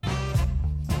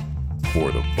For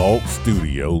the Vault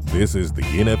Studio, this is the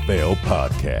NFL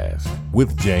Podcast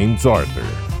with James Arthur,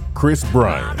 Chris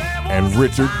Bryant, and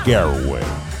Richard Garraway.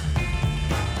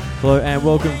 Hello and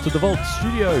welcome to the Vault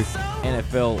Studio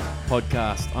NFL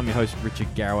Podcast. I'm your host, Richard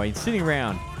Garraway, and sitting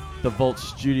around the Vault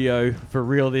Studio for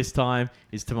real this time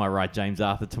is to my right, James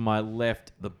Arthur, to my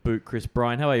left, the boot, Chris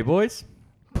Bryant. How are you, boys?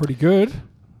 Pretty good.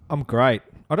 I'm great.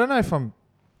 I don't know if I'm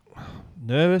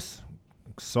nervous,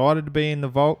 excited to be in the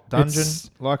Vault dungeon.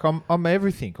 I'm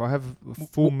everything. I have a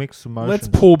full mix of emotions. Let's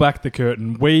pull back the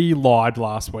curtain. We lied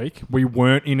last week. We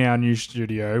weren't in our new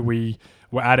studio. We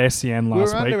were at SCN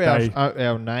last week. We were under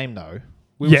our name, though.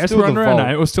 Yes, we're under our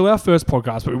name. It was still our first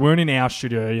podcast, but we weren't in our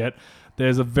studio yet.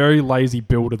 There's a very lazy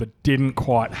builder that didn't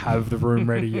quite have the room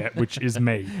ready yet, which is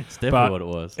me. It's definitely what it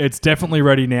was. It's definitely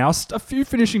ready now. A few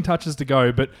finishing touches to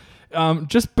go, but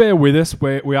just bear with us.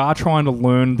 We are trying to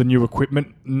learn the new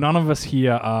equipment. None of us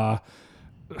here are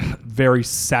very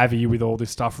savvy with all this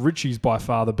stuff. Richie's by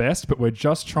far the best, but we're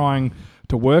just trying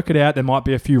to work it out. There might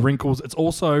be a few wrinkles. It's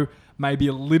also maybe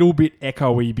a little bit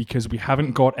echoey because we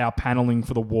haven't got our paneling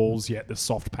for the walls yet, the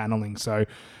soft paneling. So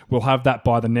we'll have that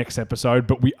by the next episode.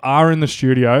 But we are in the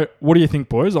studio. What do you think,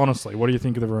 boys? Honestly, what do you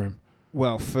think of the room?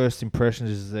 Well, first impressions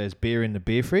is there's beer in the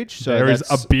beer fridge. So there is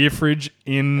a beer fridge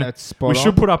in. That's spot we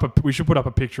should put up a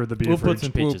picture of the beer fridge. We'll put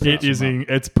some pictures.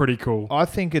 It's pretty cool. I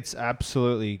think it's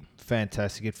absolutely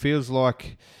fantastic. It feels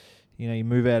like, you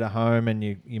move out of home and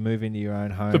you move into your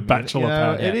own home. The bachelor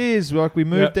pad. It is. Like, we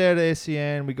moved out of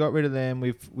SEN. We got rid of them.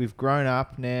 We've grown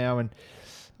up now. And,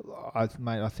 I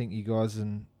think you guys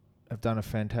have done a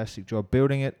fantastic job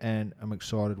building it. And I'm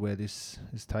excited where this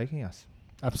is taking us.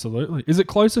 Absolutely. Is it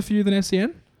closer for you than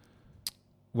SEN?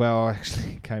 Well, I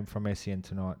actually came from SEN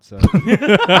tonight, so...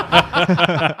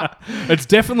 It's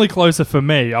definitely closer for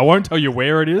me. I won't tell you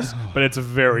where it is, but it's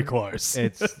very close.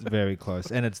 It's very close.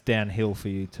 And it's downhill for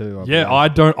you too. I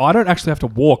believe. I don't actually have to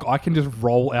walk. I can just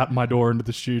roll out my door into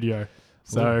the studio.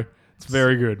 So it's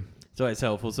very good. So it's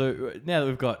helpful. So now that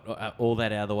we've got all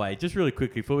that out of the way, just really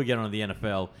quickly, before we get on to the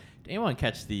NFL, did anyone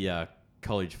catch the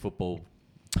college football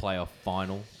playoff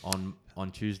final on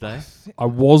Tuesday? I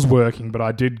was working, but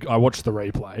I watched the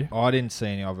replay. I didn't see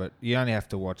any of it. You only have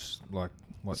to watch 3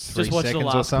 just watch seconds the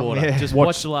last or something. quarter. Yeah. Just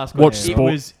watch the last quarter. Watch sport. It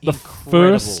was the incredible.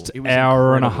 First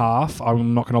hour and a incredible. half.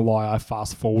 I'm not going to lie. I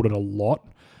fast forwarded a lot.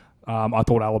 I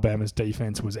thought Alabama's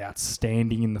defense was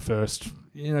outstanding in the first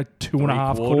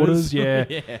 2.5 quarters. Yeah.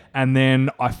 Yeah. And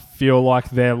then I feel like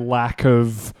their lack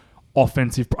of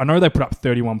offensive... I know they put up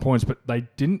 31 points, but they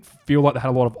didn't feel like they had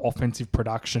a lot of offensive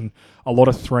production, a lot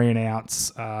of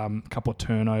 3-and-outs, a couple of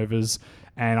turnovers,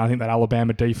 and I think that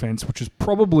Alabama defense, which is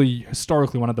probably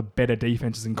historically one of the better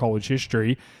defenses in college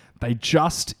history,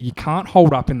 you can't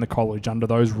hold up in the college under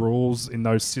those rules, in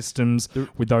those systems,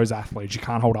 with those athletes. You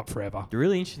can't hold up forever. The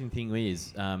really interesting thing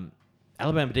is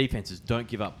Alabama defenses don't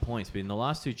give up points, but in the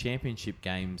last 2 championship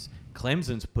games,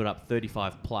 Clemson's put up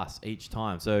 35 plus each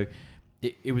time. So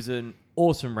it was an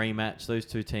awesome rematch. Those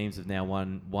two teams have now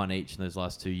won each in those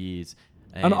last 2 years.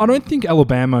 And I don't think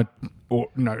Alabama or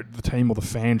the team or the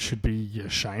fans should be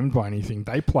ashamed by anything.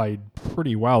 They played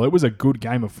pretty well. It was a good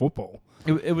game of football.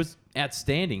 It was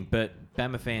outstanding, but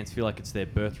Bama fans feel like it's their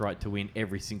birthright to win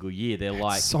every single year. They're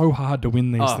like... It's so hard to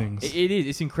win these things. It is.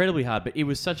 It's incredibly hard, but it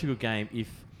was such a good game.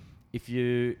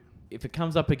 If it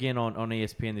comes up again on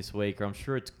ESPN this week, or I'm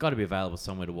sure it's got to be available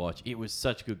somewhere to watch, it was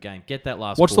such a good game. Get that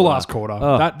last quarter. Watch the last quarter.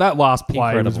 That last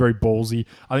play incredible. was very ballsy.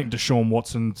 I think Deshaun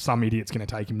Watson, some idiot's going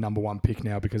to take him number 1 pick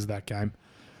now because of that game.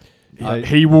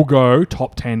 He will go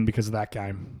top 10 because of that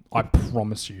game. I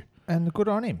promise you. And good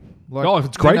on him.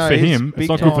 It's great for him. It's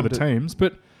not good for the teams.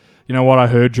 But you know what I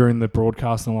heard during the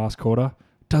broadcast in the last quarter?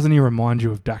 Doesn't he remind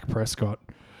you of Dak Prescott?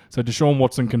 So Deshaun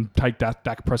Watson can take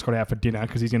Dak Prescott out for dinner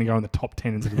because he's going to go in the top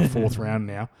 10 instead of the 4th round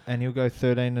now. And he'll go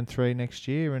 13-3 next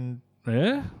year. And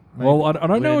yeah. Well, I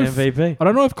don't know if MVP. I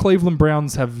don't know if Cleveland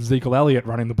Browns have Ezekiel Elliott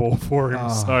running the ball for him,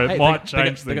 so it might change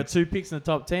things. They got 2 picks in the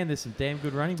top 10. There's some damn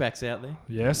good running backs out there.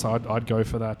 Yes, I'd go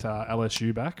for that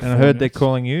LSU back. And I heard they're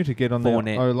calling you to get on the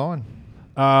O-line.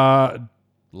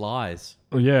 Lies.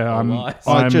 Yeah, Lies.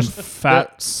 I'm just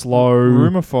fat, slow,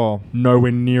 rumor file.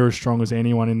 Nowhere near as strong as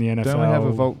anyone in the NFL. Don't we have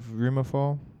a Vault rumor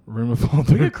file? Rumor file.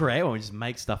 We could create one and just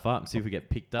make stuff up and see if we get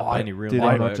picked up by any real Did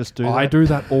I not just do that? I do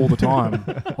that all the time.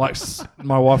 Like,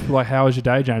 my wife will be like, "How was your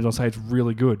day, James?" I'll say, "It's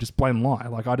really good." Just plain lie.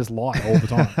 Like, I just lie all the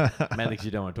time. Mainly because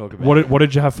you don't want to talk about it. What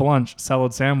did you have for lunch?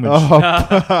 Salad sandwich.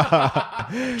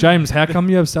 James, how come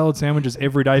you have salad sandwiches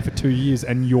every day for 2 years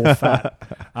and you're fat?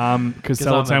 Because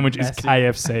salad sandwich is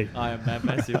KFC. I am a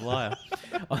massive liar.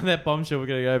 On that bombshell, we're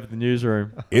going to go over to the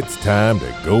newsroom. It's time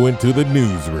to go into the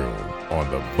newsroom on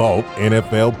the Vault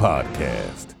NFL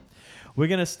Podcast. We're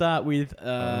going to start with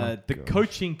the gosh.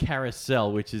 coaching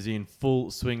carousel, which is in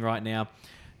full swing right now.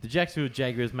 The Jacksonville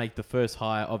Jaguars make the first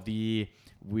hire of the year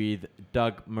with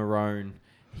Doug Marrone.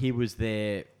 He was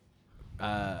their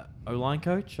O-line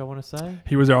coach, I want to say.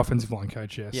 He was our offensive line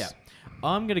coach, yes. Yeah.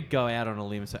 I'm going to go out on a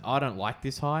limb and say I don't like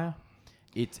this hire.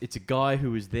 It's a guy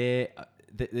who was there.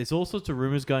 There's all sorts of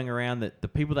rumors going around that the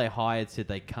people they hired said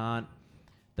they can't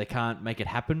make it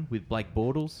happen with Blake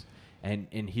Bortles, and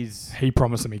he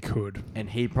promised him he could, and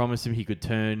he promised him he could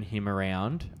turn him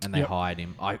around, and they hired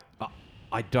him.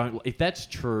 I don't. If that's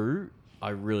true, I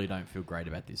really don't feel great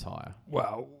about this hire.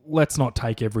 Well, let's not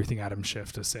take everything Adam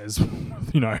Schefter says.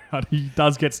 He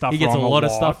does get stuff wrong. He gets a lot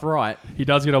of stuff right. He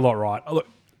does get a lot right. Look,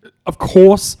 of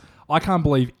course, I can't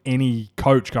believe any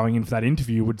coach going in for that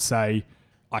interview would say,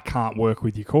 I can't work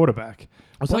with your quarterback.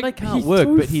 It's like they can't work,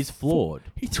 but he's flawed.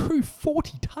 He threw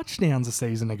 40 touchdowns a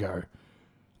season ago.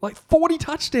 40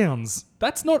 touchdowns.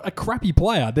 That's not a crappy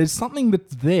player. There's something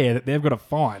that's there that they've got to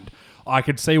find. I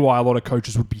could see why a lot of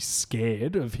coaches would be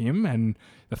scared of him and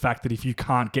the fact that if you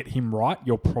can't get him right,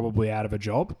 you're probably out of a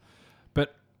job.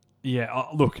 But, yeah,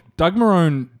 look, Doug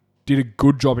Marrone did a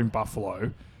good job in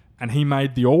Buffalo, and he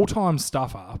made the all-time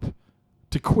stuff up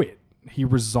to quit. He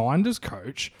resigned as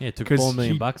coach. Yeah, took $4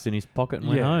 million in his pocket and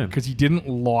went home. Because he didn't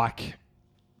like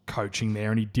coaching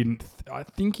there, and he didn't. I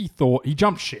think he thought he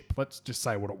jumped ship. Let's just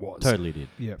say what it was. Totally did.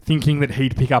 Yeah. Thinking that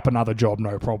he'd pick up another job,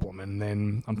 no problem. And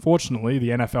then, unfortunately, the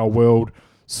NFL world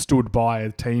stood by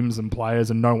teams and players,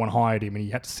 and no one hired him, and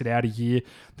he had to sit out a year.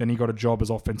 Then he got a job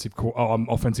as offensive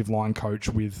line coach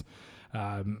with,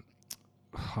 I'm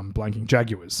blanking,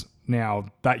 Jaguars.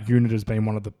 Now, that unit has been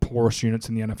one of the poorest units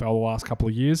in the NFL the last couple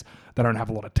of years. They don't have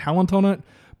a lot of talent on it.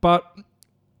 But,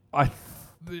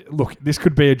 look, this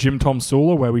could be a Jim Tom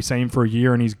Sula where we see him for a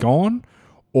year and he's gone.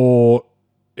 Or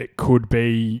it could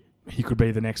be, he could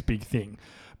be the next big thing.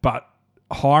 But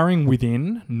hiring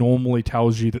within normally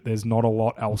tells you that there's not a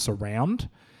lot else around.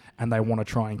 And they want to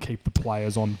try and keep the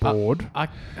players on board.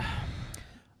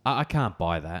 I can't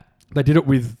buy that. They did it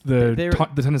with the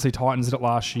Tennessee Titans did it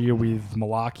last year with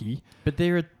Malarkey. But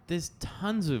there's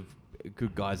tons of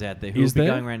good guys out there who will be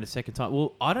going around a second time.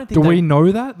 Well, I don't think. Do we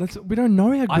know that? We don't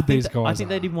know how good these guys are. I think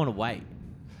they didn't want to wait.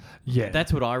 Yeah,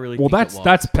 that's what I really. Well, think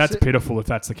that's pitiful if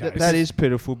that's the case. That is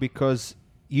pitiful because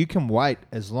you can wait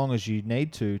as long as you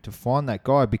need to find that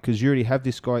guy because you already have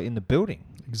this guy in the building.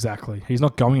 Exactly. He's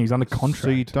not going. He's under contract. So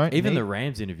you don't. Even the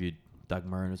Rams interviewed Doug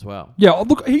Marrone as well. Yeah,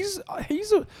 look,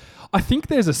 I think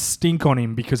there's a stink on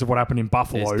him because of what happened in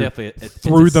Buffalo.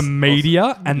 Through the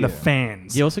media and the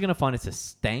fans. You're also going to find it's a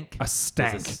stank. A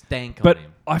stank. There's a stank but on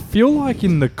him. I feel like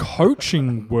in the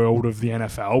coaching world of the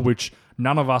NFL, which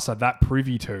none of us are that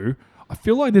privy to, I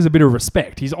feel like there's a bit of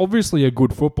respect. He's obviously a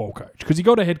good football coach because he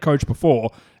got a head coach before,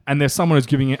 and there's someone who's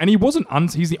giving it. And he wasn't.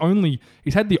 He's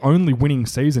had the only winning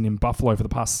season in Buffalo for the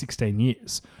past 16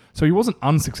 years. So he wasn't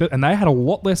unsuccessful, and they had a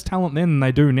lot less talent then than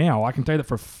they do now. I can tell you that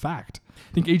for a fact.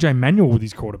 I think EJ Manuel with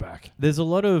his quarterback. There's a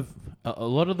lot of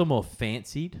the more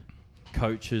fancied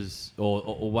coaches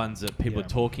or ones that people are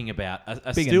talking about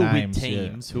are still names, with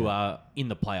teams who are in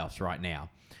the playoffs right now.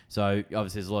 So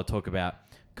obviously there's a lot of talk about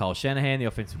Kyle Shanahan, the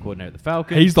offensive coordinator of the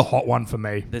Falcons. He's the hot one for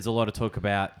me. There's a lot of talk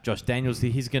about Josh Daniels.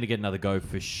 He's going to get another go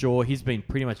for sure. He's been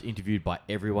pretty much interviewed by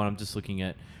everyone. I'm just looking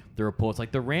at the reports.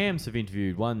 Like the Rams have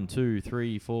interviewed 1, 2,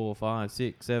 3, 4, 5,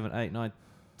 6, 7, 8, 9,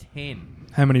 10.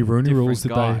 How many Rooney rules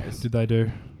did they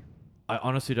do? I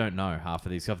honestly don't know half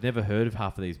of these. I've never heard of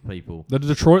half of these people. The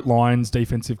Detroit Lions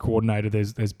defensive coordinator,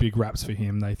 there's big raps for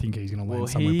him. They think he's going to land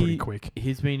somewhere pretty quick.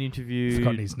 He's been interviewed. I've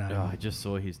forgotten his name. I just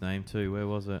saw his name too. Where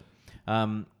was it?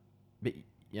 But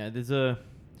yeah, there's the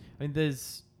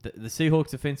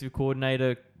Seahawks offensive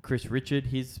coordinator, Chris Richard.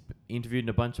 He's interviewed in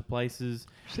a bunch of places.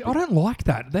 See, I don't like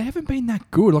that. They haven't been that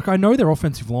good. Like I know their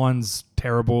offensive line's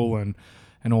terrible and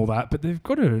all that, but they've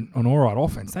got an all right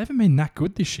offense. They haven't been that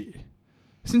good this year.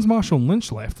 Since Marshall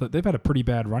Lynch left, they've had a pretty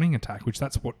bad running attack, which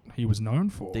that's what he was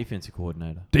known for. Defensive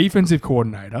coordinator.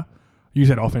 You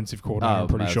said offensive coordinator, I'm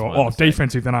pretty sure. Oh,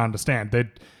 defensive, then I understand.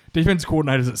 They're defensive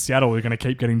coordinators at Seattle are going to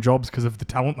keep getting jobs because of the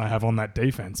talent they have on that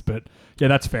defense. But, yeah,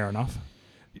 that's fair enough.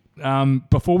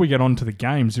 Before we get on to the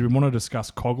games, do we want to discuss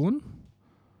Coughlin?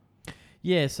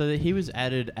 Yeah, so he was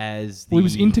added as he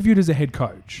was interviewed as a head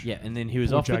coach. Yeah, and then he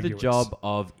was offered the job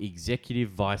of executive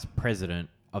vice president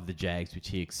of the Jags, which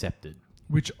he accepted.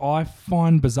 Which I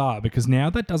find bizarre because now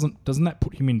that doesn't that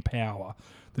put him in power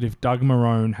that if Doug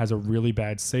Marrone has a really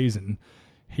bad season,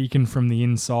 he can from the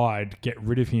inside get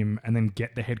rid of him and then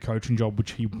get the head coaching job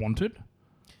which he wanted?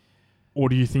 Or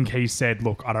do you think he said,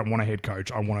 look, I don't want a head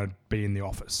coach, I want to be in the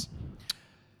office?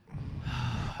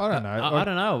 I don't know. I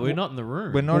don't know. We're not in the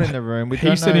room. We're not in the room.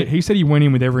 He said he went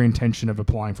in with every intention of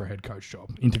applying for a head coach job,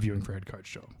 interviewing for a head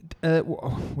coach job.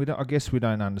 I guess we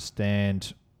don't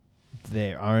understand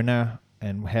their owner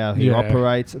and how he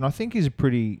operates, and I think he's a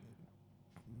pretty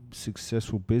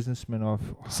successful businessman.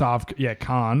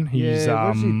 Khan. He's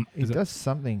he does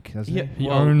something, doesn't he? He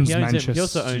owns Manchester. He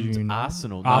also owns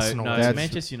Arsenal. Arsenal. No,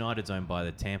 Manchester United's owned by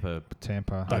the Tampa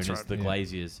That's owners, right, the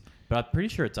Glaziers. But I'm pretty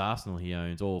sure it's Arsenal he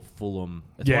owns, or Fulham.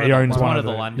 It's he owns one of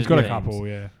the London He's got teams. a couple,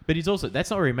 yeah. But he's also, that's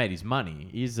not where he made his money.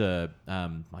 He's a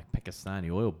like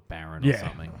Pakistani oil baron or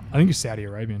something. I think he's Saudi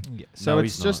Arabian. Yeah. So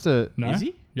it's just a... No? Is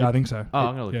he? Yeah, I think so. Oh,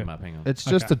 I'm going to look him up. Hang on. It's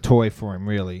just a toy for him,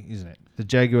 really, isn't it? The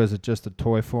Jaguars are just a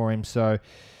toy for him, so...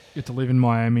 Get to live in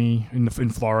Miami, in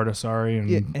Florida, sorry.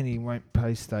 And and he won't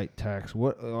pay state tax.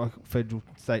 Federal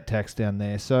state tax down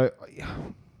there. So...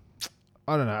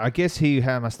 I don't know. I guess he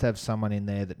must have someone in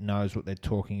there that knows what they're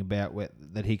talking about,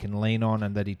 that he can lean on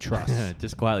and that he trusts.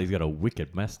 Just quietly, he's got a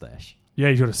wicked mustache. Yeah,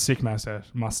 he's got a sick mustache.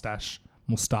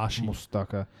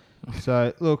 Mustacher.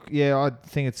 So, look, I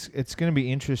think it's going to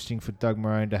be interesting for Doug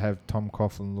Marone to have Tom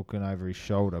Coughlin looking over his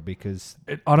shoulder because...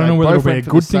 I don't know whether it'll be a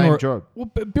good thing or... Job. Well,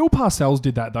 Bill Parcells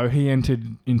did that, though. He entered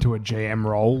into a GM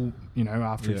role,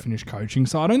 after he finished coaching.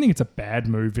 So I don't think it's a bad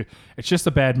move. It's just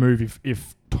a bad move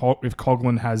if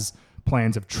Coughlin has...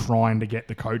 plans of trying to get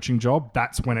the coaching job,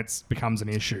 that's when it becomes an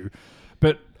issue.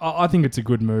 But I think it's a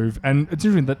good move. And it's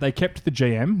interesting that they kept the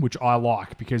GM, which I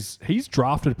like, because he's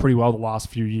drafted pretty well the last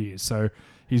few years. So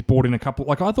he's brought in a couple...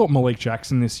 Like, I thought Malik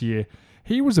Jackson this year,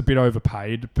 he was a bit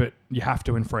overpaid, but you have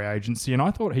to in free agency. And I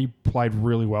thought he played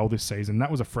really well this season. That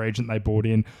was a free agent they brought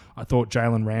in. I thought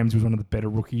Jalen Ramsey was one of the better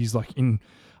rookies. Like, in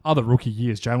other rookie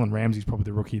years, Jalen Ramsey's probably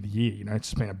the rookie of the year. It's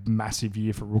just been a massive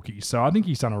year for rookies. So I think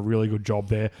he's done a really good job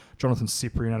there. Jonathan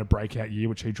Cyprian had a breakout year,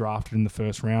 which he drafted in the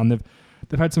first round.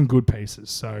 They've had some good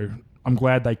pieces. So I'm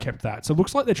glad they kept that. So it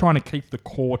looks like they're trying to keep the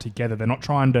core together. They're not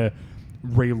trying to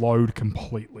reload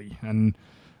completely. And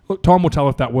look, time will tell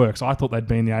if that works. I thought they'd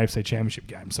be in the AFC Championship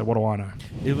game. So what do I know?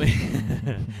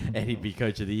 And he'd be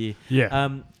coach of the year.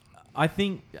 Yeah. I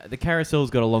think the carousel's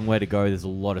got a long way to go. There's a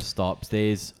lot of stops.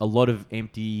 There's a lot of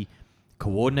empty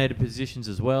coordinator positions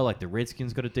as well. Like the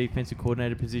Redskins got a defensive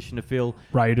coordinator position to fill.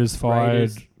 Raiders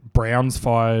fired. Browns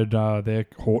fired their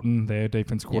Horton, their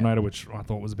defensive coordinator, which I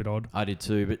thought was a bit odd. I did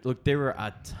too. But look, there are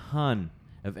a ton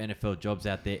of NFL jobs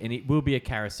out there, and it will be a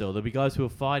carousel. There'll be guys who are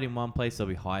fired in one place. They'll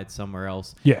be hired somewhere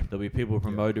else. Yeah. There'll be people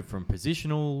promoted from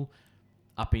positional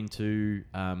up into...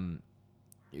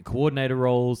 coordinator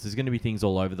roles. There's going to be things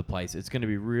all over the place. It's going to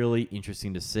be really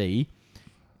interesting to see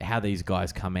how these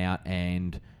guys come out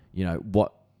and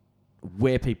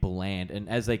where people land. And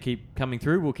as they keep coming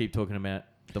through, we'll keep talking about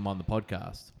them on the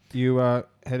podcast. You had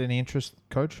any interest,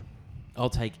 Coach? I'll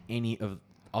take any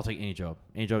job.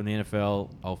 Any job in the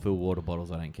NFL. I'll fill water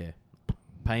bottles. I don't care.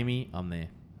 Pay me. I'm there.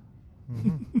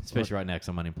 Mm-hmm. Especially right now because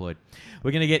I'm unemployed.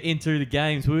 We're going to get into the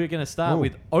games. We're going to start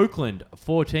with Oakland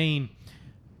 14.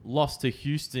 Lost to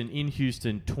Houston in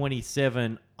Houston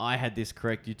 27. I had this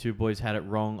correct. You two boys had it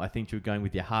wrong. I think you were going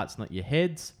with your hearts, not your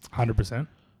heads. 100%.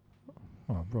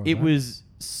 It was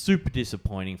super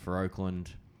disappointing for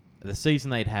Oakland. The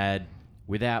season they'd had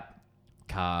without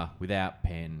Carr, without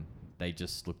Penn, they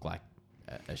just looked like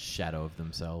a shadow of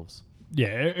themselves. Yeah,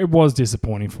 it was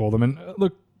disappointing for them. And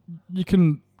look, you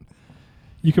can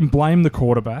blame the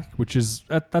quarterback, which is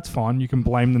that's fine. You can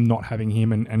blame them not having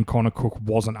him, and Connor Cook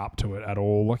wasn't up to it at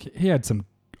all. Like he had some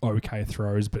okay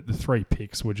throws, but the 3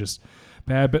 picks were just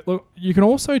bad. But look, you can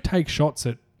also take shots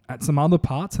at some other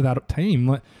parts of that team.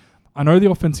 Like, I know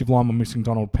the offensive line were missing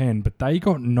Donald Penn, but they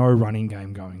got no running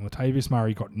game going. Latavius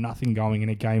Murray got nothing going in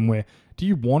a game where do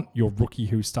you want your rookie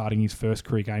who's starting his first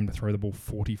career game to throw the ball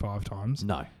 45 times?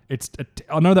 No.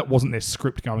 I know that wasn't their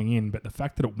script going in, but the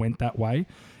fact that it went that way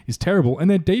is terrible. And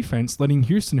their defense letting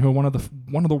Houston, who are one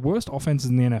of the worst offenses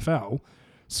in the NFL,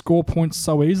 score points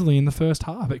so easily in the first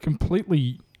half. It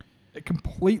completely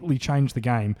changed the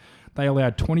game. They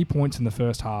allowed 20 points in the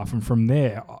first half, and from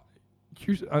there,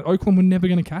 Oakland were never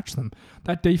going to catch them.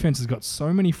 That defense has got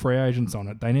so many free agents on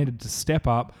it. They needed to step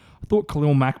up. I thought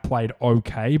Khalil Mack played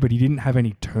okay, but he didn't have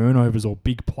any turnovers or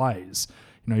big plays.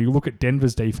 You look at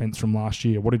Denver's defense from last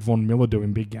year. What did Von Miller do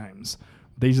in big games?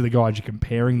 These are the guys you're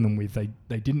comparing them with.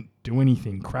 They didn't do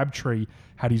anything. Crabtree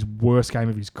had his worst game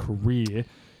of his career.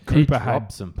 Cooper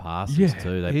had some passes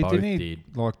too. They both did.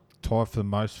 Like tied for the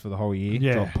most for the whole year.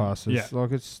 Yeah. Drop passes. Yeah.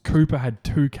 Cooper had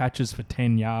 2 catches for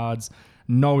 10 yards.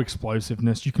 No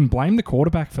explosiveness. You can blame the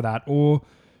quarterback for that, or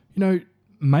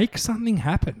make something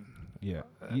happen. Yeah,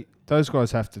 those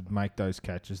guys have to make those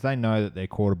catches. They know that their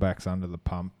quarterback's under the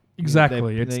pump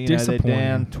Exactly. It's disappointing.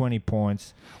 They're down 20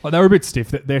 points. Like, they were a bit stiff.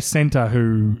 Their centre,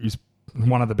 who is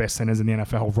one of the best centres in the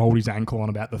NFL, rolled his ankle on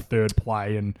about the third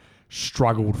play and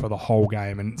struggled for the whole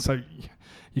game. And so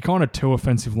you're kind of 2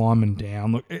 offensive linemen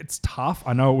down. Look, it's tough.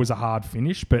 I know it was a hard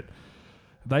finish, but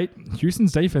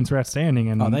Houston's defense were outstanding.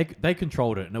 And they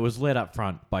controlled it, and it was led up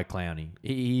front by Clowney.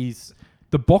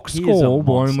 The box He is score a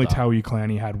will only monster. tell you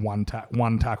Clowney had one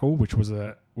tackle, which was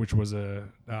a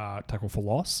tackle for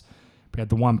loss. He had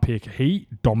the one pick. He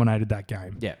dominated that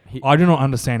game. Yeah, I do not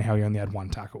understand how he only had one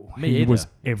tackle. Me He either. was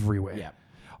everywhere. Yeah.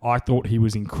 I thought he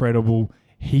was incredible.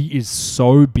 He is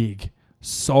so big,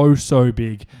 so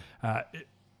big.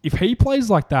 If he plays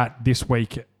like that this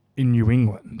week in New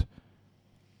England,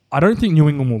 I don't think New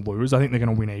England will lose. I think they're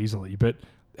going to win easily, but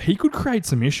he could create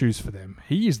some issues for them.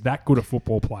 He is that good a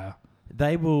football player.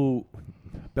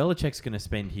 Belichick's going to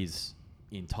spend his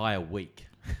entire week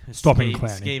scheming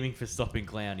for stopping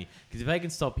Clowney. Because if they can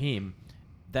stop him,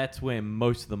 that's where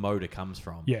most of the motor comes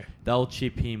from. Yeah. They'll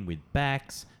chip him with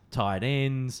backs, tight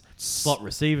ends, slot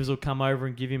receivers will come over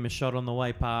and give him a shot on the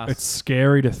way past. It's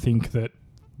scary to think that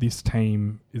this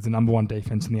team is the number 1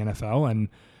 defense in the NFL and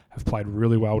have played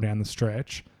really well down the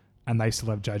stretch, and they still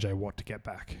have JJ Watt to get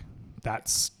back.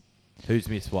 That's Who's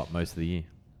missed what most of the year?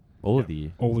 All of the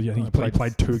year. I think he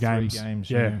played 2 games. 3 games.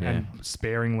 Yeah, and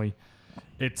sparingly.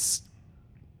 It's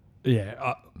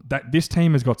that this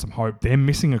team has got some hope. They're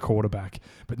missing a quarterback,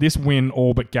 but this win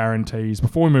all but guarantees.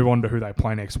 Before we move on to who they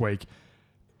play next week,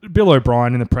 Bill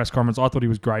O'Brien in the press conference, I thought he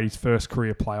was great. His first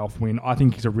career playoff win. I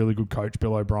think he's a really good coach,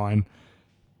 Bill O'Brien.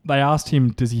 They asked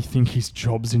him, does he think his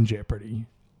job's in jeopardy?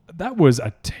 That was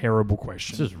a terrible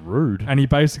question. It's just rude. And he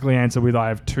basically answered with, I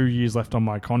have 2 years left on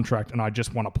my contract and I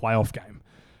just want a playoff game.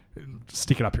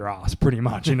 Stick it up your ass, pretty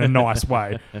much, in a nice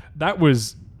way. That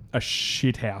was a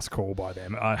shithouse call by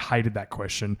them. I hated that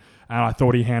question, and I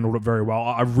thought he handled it very well.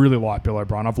 I really like Bill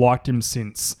O'Brien. I've liked him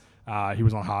since he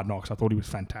was on Hard Knocks. I thought he was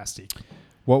fantastic.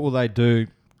 What will they do,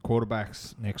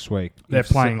 quarterbacks, next week? They're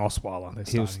playing Osweiler.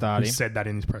 He'll start He him? said that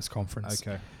in his press conference.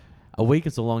 Okay. A week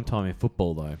is a long time in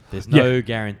football, though. There's no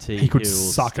guarantee he could he'll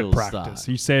suck still at practice.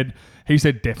 Start. He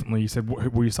said definitely. He said,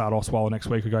 will you start Osweiler next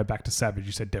week or go back to Savage?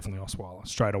 You said definitely Osweiler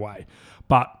straight away.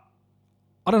 But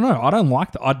I don't know. I don't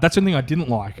like that. That's the thing I didn't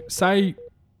like. Say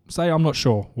I'm not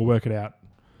sure. We'll work it out.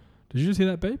 Did you just hear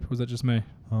that beep? Or was that just me?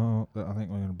 Oh, I think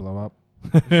we're going to blow up.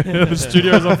 The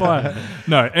studio's on fire.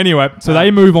 No. Anyway, so they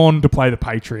move on to play the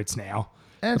Patriots now.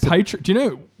 Do you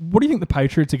know, what do you think the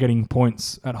Patriots are getting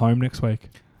points at home next week?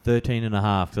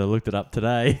 13.5. So I looked it up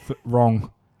today.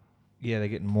 Wrong. Yeah, they're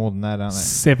getting more than that, aren't they?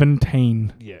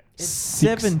 17. Yeah. It's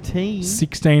 17.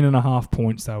 16.5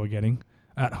 points they were getting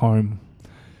at home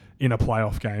in a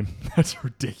playoff game. That's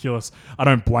ridiculous. I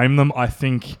don't blame them. I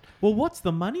think... Well, what's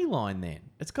the money line then?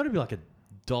 It's got to be like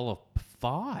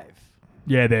 $1.05.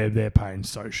 Yeah, they're paying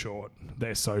so short.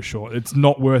 They're so short. It's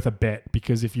not worth a bet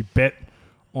because if you bet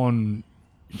on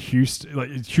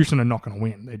Houston are not going to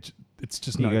win. It's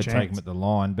just no chance. You got to take them at the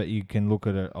line, but you can look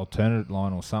at an alternate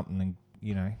line or something and,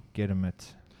 get them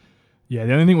at... Yeah,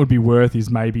 the only thing would be worth is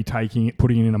maybe putting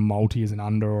it in a multi as an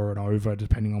under or an over,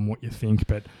 depending on what you think.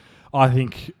 But I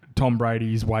think Tom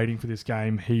Brady is waiting for this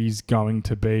game. He's going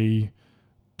to be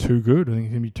too good. I think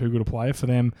he's going to be too good a player for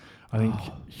them. I think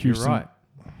Houston... You're right.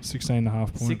 16.5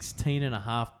 points.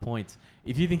 16.5 points.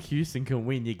 If you think Houston can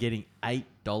win, you're getting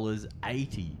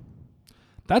 $8.80.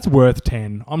 That's worth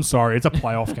 10. I'm sorry, it's a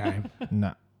playoff game.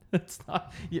 No. It's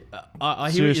not. I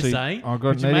hear what you're saying.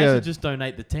 But you may as well just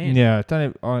donate the 10. Yeah,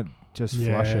 just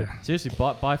flush it. Seriously,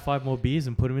 buy 5 more beers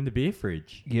and put them in the beer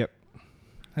fridge. Yep.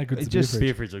 How good's The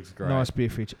beer fridge looks great. Nice beer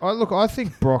fridge. I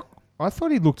think Brock... I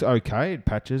thought he looked okay at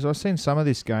patches. I've seen some of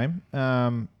this game,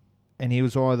 and he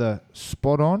was either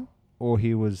spot on or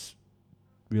he was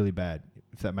really bad,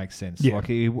 if that makes sense. Yeah. Like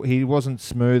he wasn't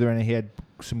smoother, and he had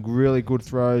some really good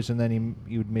throws, and then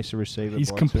he would miss a receiver.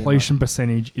 His by completion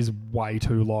percentage is way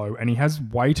too low, and he has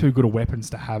way too good of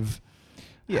weapons to have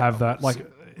that. Like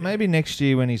maybe next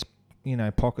year when his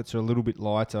pockets are a little bit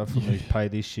lighter from his pay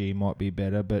this year, might be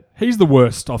better. But he's the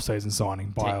worst off-season signing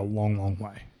by a long, long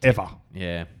way ever.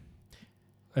 Yeah,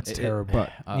 that's terrible.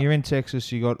 But you're in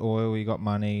Texas, you got oil, you got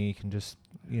money, you can just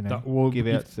give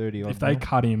out 30. If they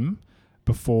cut him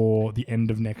before the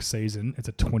end of next season, it's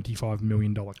a $25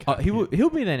 million cut. He'll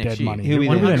be there next Dead year. money. He'll be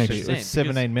there next year. 100%, It's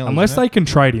 17 million. Unless they can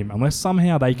trade him, unless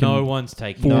somehow they can. No one's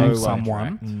taking fool him.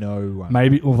 someone. No one.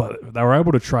 Maybe they were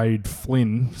able to trade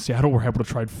Flynn. Seattle were able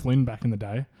to trade Flynn back in the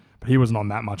day, but he wasn't on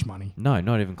that much money. No,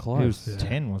 not even close. He was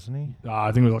 10, wasn't he?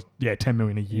 I think it was $10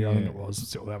 million a year. I think it was.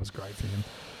 Still, that was great for him.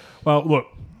 Well, look,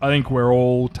 I think we're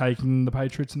all taking the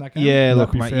Patriots in that game. Yeah, Would look,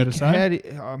 that be mate. fair to say?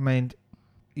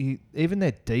 even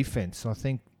their defense, I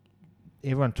think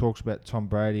everyone talks about Tom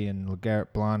Brady and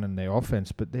LeGarrette Blount and their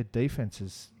offense, but their defense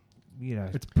is,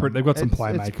 they've got some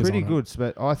playmakers. It's pretty on good, it.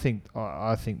 but I think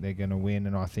they're going to win,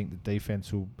 and I think the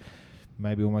defense will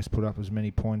maybe almost put up as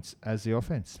many points as the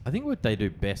offense. I think what they do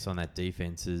best on that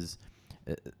defense is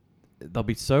they'll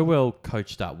be so well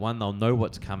coached up. One, they'll know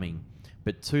what's coming.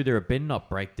 But two, they're a bend not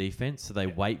break defense, so they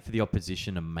wait for the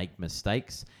opposition to make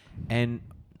mistakes. And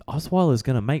Osweiler's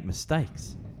going to make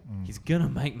mistakes. He's going to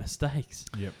make mistakes.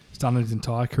 Yep. He's done his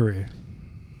entire career.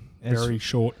 Very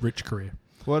short, rich career.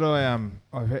 What I've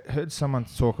heard someone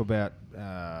talk about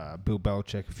Bill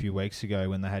Belichick a few weeks ago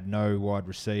when they had no wide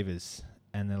receivers,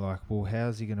 and they're like, well,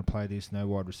 how's he going to play this, no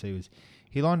wide receivers?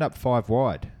 He lined up 5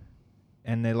 wide,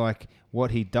 and they're like, what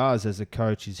he does as a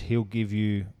coach is he'll give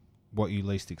you what you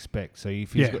least expect. So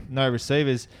if he's got no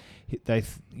receivers,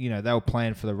 they'll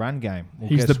plan for the run game. Well,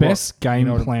 he's the best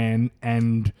game plan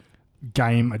and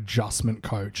game adjustment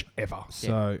coach ever.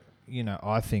 So,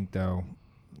 I think they'll...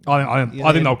 I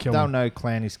think they'll kill him. They'll know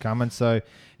Clan is coming, so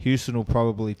Houston will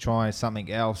probably try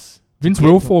something else. Vince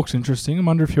Wilfork's interesting. I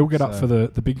wonder if he'll get up for the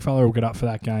big fella will get up for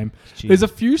that game. There's a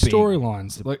few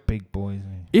storylines. Like big boys.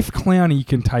 If Clowney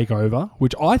can take over,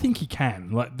 which I think he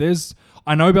can,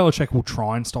 I know Belichick will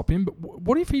try and stop him, but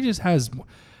what if he just has...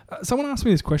 someone asked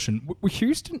me this question. Were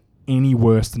Houston any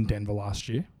worse than Denver last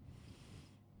year?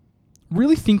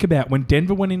 Really think about when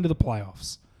Denver went into the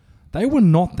playoffs. They were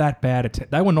not that bad.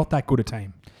 They were not that good a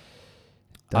team.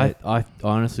 I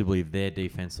honestly believe their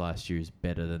defense last year is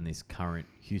better than this current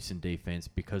Houston defense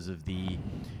because of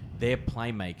their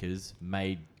playmakers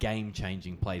made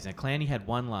game-changing plays. Now, Clowney had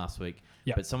 1 last week,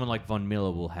 but someone like Von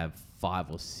Miller will have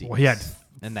 5 or 6. Well, he had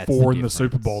and that's 4 in the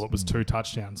Super Bowl. It was 2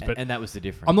 touchdowns. But and that was the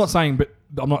difference. I'm not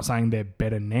saying they're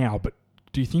better now, but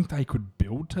do you think they could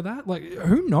build to that?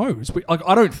 Who knows?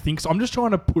 I don't think so. I'm just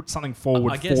trying to put something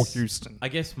forward for Houston. I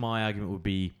guess my argument would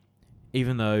be,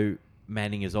 even though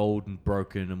Manning is old and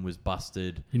broken and was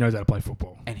busted, he knows how to play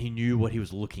football. And he knew what he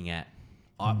was looking at.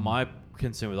 My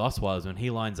concern with Osweiler is when he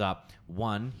lines up,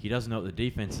 1, he doesn't know what the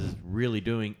defense is really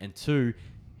doing, and 2,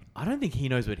 I don't think he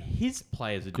knows what his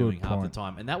players are doing half the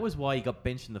time. And that was why he got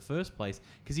benched in the first place,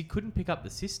 because he couldn't pick up the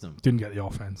system. Didn't get the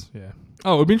offense, yeah.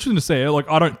 Oh, it'd be interesting to see.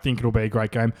 I don't think it'll be a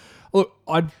great game. Look,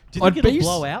 Do you think it'll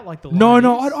blow out like the Lions?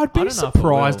 No, I'd be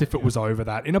surprised if it was over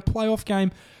that. In a playoff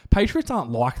game, Patriots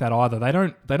aren't like that either.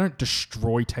 They don't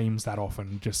destroy teams that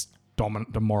often, just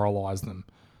demoralize them.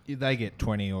 If they get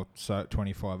 20 or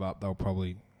 25 up, they'll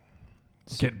probably...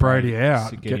 Get Brady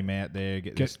out. Get him out there.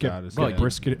 Get the starters. Get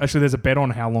Brisket. Actually, there's a bet on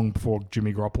how long before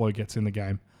Jimmy Garoppolo gets in the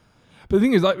game. But the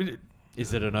thing is,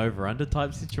 is it an over/under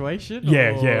type situation?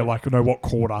 Yeah. What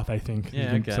quarter they think.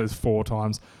 Yeah, It says 4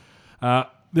 times.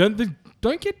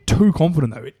 Don't get too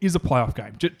confident though. It is a playoff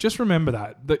game. Just remember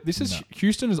that. This is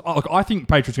Houston is. I think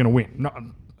Patriots going to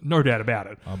win. No doubt about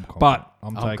it. I'm confident. But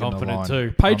I'm confident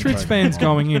too. Patriots fans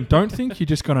going in, don't think you're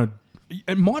just going to...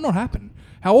 It might not happen.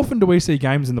 How often do we see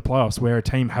games in the playoffs where a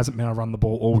team hasn't been able to run the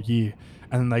ball all year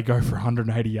and then they go for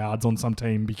 180 yards on some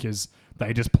team because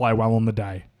they just play well on the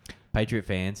day? Patriot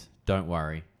fans, don't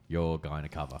worry. You're going to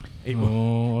cover. I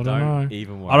don't know.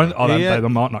 Even worry. They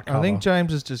might not cover. I think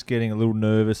James is just getting a little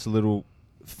nervous, a little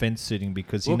fence sitting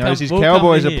because he knows his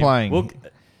Cowboys are playing.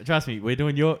 Trust me, we're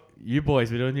doing you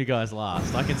boys, we're doing you guys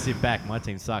last. I can sit back. My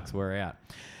team sucks. We're out.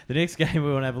 The next game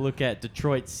we want to have a look at,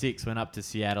 Detroit 6 went up to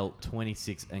Seattle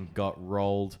 26 and got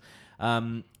rolled.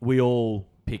 We all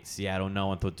picked Seattle. No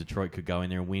one thought Detroit could go in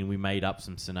there and win. We made up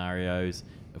some scenarios.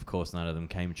 Of course, none of them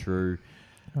came true.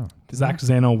 Zach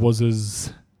Zenner was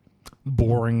as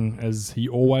boring as he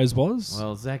always was.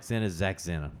 Well, Zach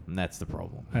Zenner, and that's the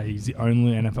problem. He's the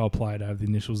only NFL player to have the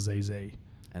initials ZZ.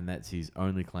 And that's his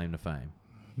only claim to fame.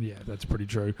 Yeah, that's pretty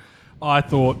true. I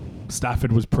thought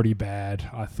Stafford was pretty bad.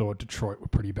 I thought Detroit were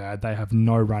pretty bad. They have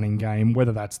no running game.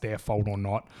 Whether that's their fault or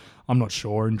not, I'm not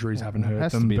sure. Injuries haven't hurt them. It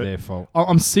has to be their fault.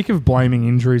 I'm sick of blaming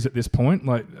injuries at this point.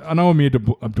 I know Amir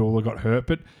Abdullah got hurt,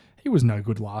 but he was no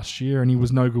good last year, and he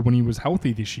was no good when he was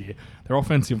healthy this year. Their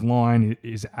offensive line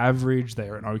is average.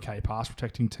 They're an okay pass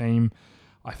protecting team.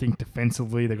 I think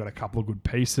defensively they've got a couple of good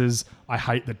pieces. I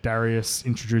hate that Darius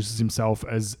introduces himself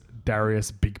as Darius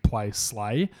Big Play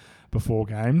Slay before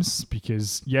games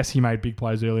because, yes, he made big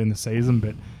plays early in the season,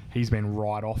 but he's been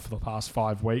right off for the past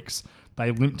 5 weeks.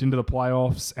 They limped into the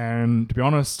playoffs, and to be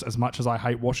honest, as much as I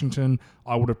hate Washington,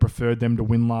 I would have preferred them to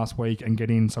win last week and get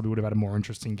in so we would have had a more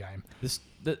interesting game.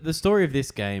 The story of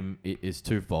this game is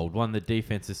twofold. One, the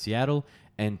defense of Seattle,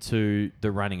 and 2,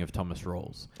 the running of Thomas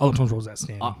Rawls. Oh, Thomas Rawls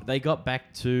outstanding. They got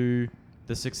back to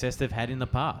the success they've had in the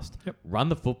past. Yep. Run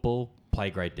the football, play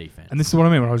great defense. And this is what I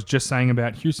mean when I was just saying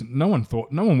about Houston. No one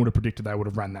would have predicted they would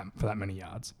have run that for that many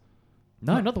yards.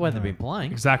 No, not the way they've been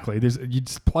playing. Exactly. It's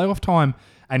playoff time,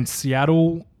 and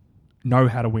Seattle know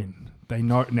how to win. They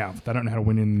know now. They don't know how to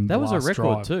win in that the was a last record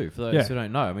drive. too. For those who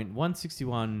don't know, I mean,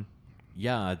 161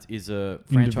 yards is a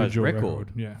franchise Individual record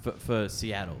for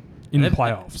Seattle in the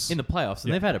playoffs. In the playoffs,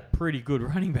 and they've had a pretty good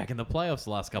running back in the playoffs the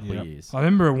last couple of years. I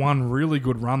remember one really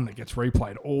good run that gets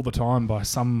replayed all the time by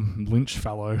some Lynch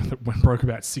fellow that broke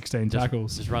about 16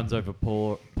 tackles. Just runs over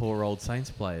poor old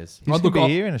Saints players. He's going to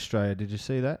be here in Australia. Did you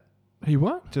see that? He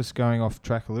what? Just going off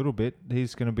track a little bit.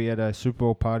 He's going to be at a Super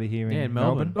Bowl party here in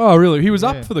Melbourne. Oh, really? He was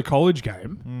up for the college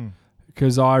game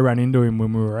because I ran into him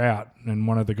when we were out, and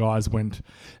one of the guys went.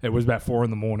 It was about 4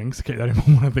 a.m. So keep that in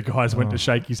mind. One of the guys went to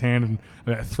shake his hand, and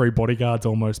about 3 bodyguards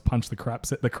almost punched the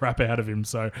crap out of him.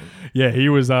 So, yeah, he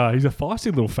was. He's a feisty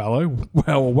little fellow.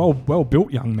 Well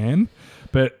built young man.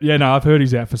 But yeah, no, I've heard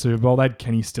he's out for Super Bowl. They had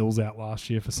Kenny Stills out last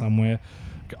year for somewhere.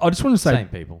 I just want to say, same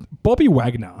people. Bobby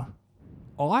Wagner.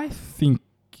 I think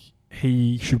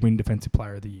he should win Defensive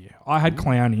Player of the Year. I had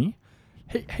Clowney.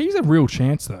 He's a real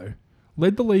chance, though.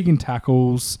 Led the league in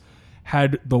tackles,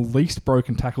 had the least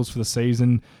broken tackles for the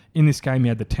season. In this game, he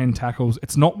had the 10 tackles.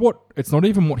 It's not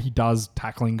even what he does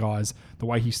tackling guys, the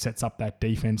way he sets up that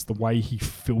defense, the way he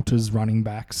filters running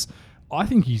backs. I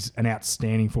think he's an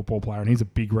outstanding football player, and he's a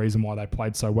big reason why they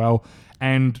played so well.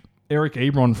 And Eric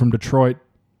Ebron from Detroit,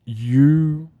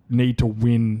 you need to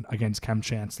win against Cam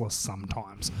Chancellor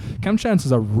sometimes. Cam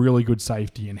Chancellor's a really good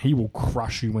safety, and he will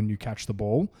crush you when you catch the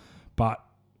ball. But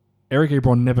Eric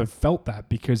Ebron never felt that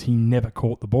because he never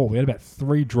caught the ball. He had about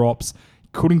 3 drops,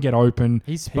 couldn't get open.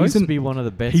 He's supposed to be one of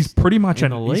the best. He's pretty much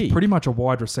in the league. He's pretty much a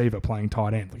wide receiver playing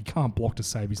tight end. He can't block to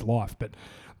save his life, but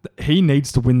he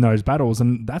needs to win those battles,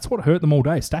 and that's what hurt them all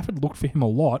day. Stafford looked for him a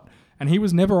lot, and he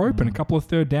was never open. A couple of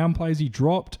third down plays he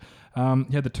dropped. He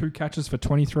had the 2 catches for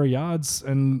 23 yards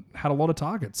and had a lot of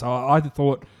targets. So I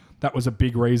thought that was a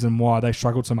big reason why they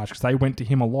struggled so much, because they went to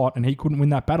him a lot and he couldn't win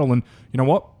that battle. And you know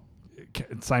what?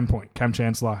 Same point. Cam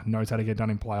Chancellor knows how to get done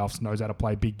in playoffs, knows how to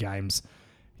play big games,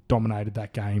 dominated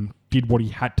that game, did what he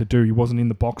had to do. He wasn't in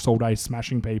the box all day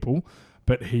smashing people,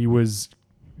 but he was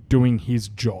doing his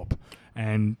job.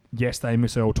 And yes, they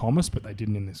miss Earl Thomas, but they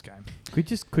didn't in this game. Could we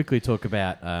just quickly talk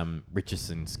about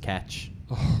Richardson's catch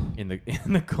in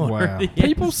the corner? Wow. Of the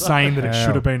People zone? saying that it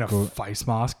should have been a face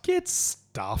mask. Get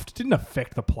stuffed. It didn't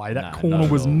affect the play. That corner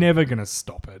was never going to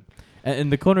stop it.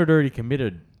 And the corner had already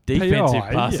committed defensive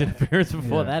pass interference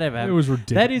before that ever happened. It was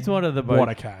ridiculous. That is one of the most... What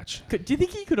a catch. Do you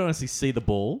think he could honestly see the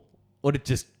ball? Or did it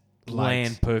just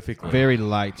land perfectly? Very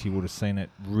late. You would have seen it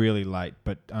really late,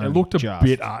 but It looked it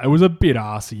was a bit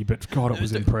arsey, but God, it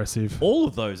was impressive. All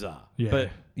of those are. Yeah. But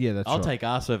yeah, that's I'll right. take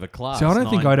arse over class. See, I don't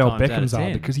think Odell Beckham's are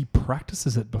are because he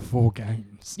practices it before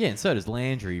games. Yeah, and so does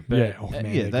Landry. But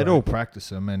They'd all practice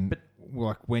them, and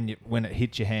like when it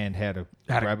hits your hand, how to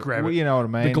grab it. Well, you know what I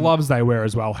mean? The gloves they wear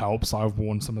as well helps. I've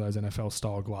worn some of those NFL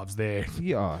style gloves. They're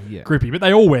grippy, but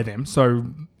they all wear them, so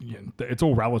it's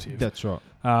all relative. That's right.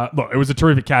 Look, it was a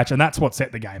terrific catch, and that's what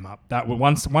set the game up. That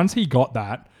once he got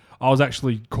that, I was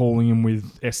actually calling him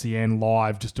with SEN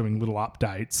live, just doing little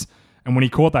updates. And when he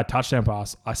caught that touchdown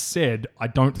pass, I said, I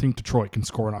don't think Detroit can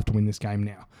score enough to win this game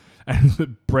now.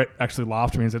 And Brett actually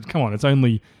laughed at me and said, come on, it's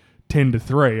only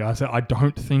 10-3. I said, I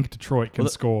don't think Detroit can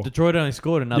score. Detroit only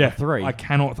scored another 3. I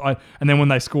cannot. And then when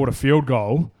they scored a field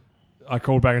goal, I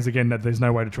called back and said again that there's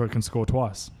no way Detroit can score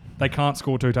twice. They can't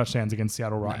score 2 touchdowns against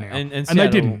Seattle now. And they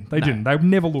Seattle, didn't. They didn't. They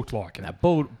never looked like it.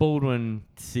 Baldwin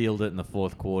sealed it in the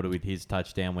 4th quarter with his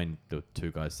touchdown when there were 2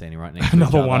 guys standing right next to each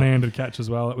Another other. one-handed catch as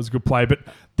well. It was a good play. But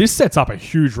this sets up a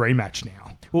huge rematch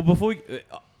now. Well, before we,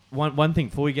 one thing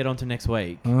before we get on to next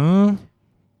week, I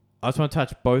just want to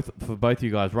touch both of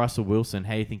you guys. Russell Wilson,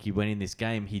 how you think he went in this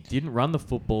game? He didn't run the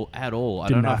football at all. I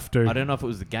don't know if it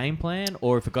was the game plan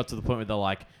or if it got to the point where they're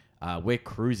like, we're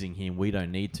cruising him. We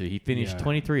don't need to. He finished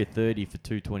 23 of 30 for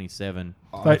 227.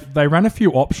 They ran a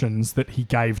few options that he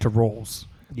gave to Rawls.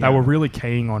 Yeah. They were really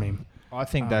keying on him. I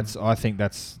think that's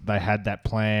they had that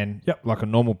plan, like a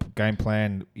normal game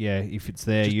plan. Yeah, if it's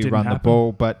there, you run the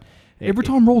ball. But every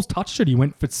time Rawls touched it, he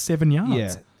went for 7 yards.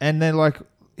 Yeah, and then like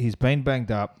he's been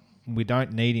banged up. We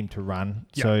don't need him to run,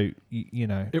 so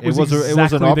it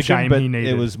was an option, but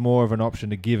it was more of an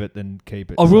option to give it than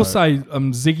keep it. I will say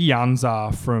Ziggy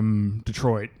Ansah from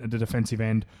Detroit, the defensive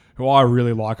end, who I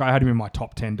really like. I had him in my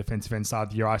top 10 defensive end start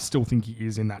of the year. I still think he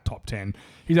is in that top 10.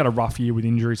 He's had a rough year with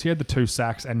injuries. He had the 2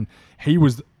 sacks, and he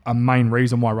was a main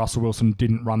reason why Russell Wilson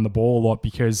didn't run the ball a lot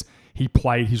because he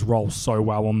played his role so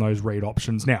well on those read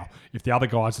options. Now, if the other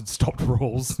guys had stopped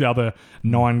rules, the other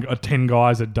 9 or 10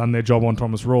 guys had done their job on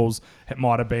Thomas rules, it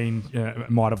might have been, it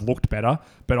might have looked better.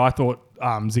 But I thought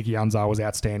Ziggy Ansah was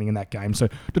outstanding in that game. So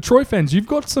Detroit fans, you've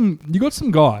got some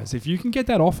guys. If you can get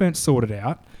that offense sorted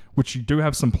out, which you do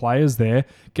have some players there,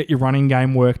 get your running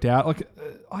game worked out.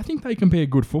 I think they can be a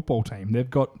good football team. They've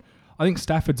got. I think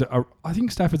Stafford's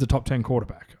a top 10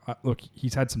 quarterback. Look,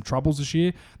 he's had some troubles this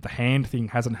year. The hand thing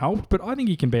hasn't helped, but I think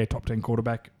he can be a top 10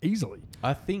 quarterback easily.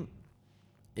 I think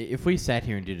if we sat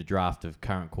here and did a draft of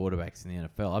current quarterbacks in the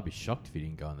NFL, I'd be shocked if he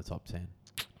didn't go in the top 10.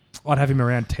 I'd have him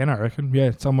around 10, I reckon.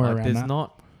 Yeah, somewhere around there's that.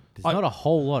 There's not a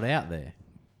whole lot out there.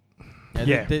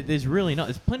 Yeah. There's really not.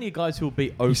 There's plenty of guys who will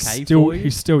be okay for you.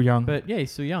 He's still young. But yeah,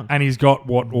 he's still young. And he's got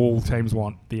what all teams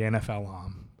want, the NFL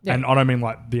arm. Yeah. And I don't mean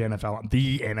like the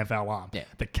NFL arm. Yeah.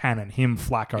 The cannon, him,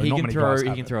 Flacco. He He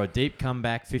can throw a deep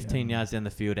comeback 15 yards down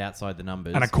the field outside the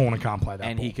numbers. And a corner can't play that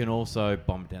And ball. he can also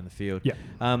bomb it down the field. Yeah.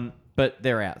 But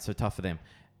they're out, so tough for them.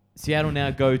 Seattle now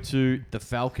go to the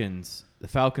Falcons. The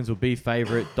Falcons will be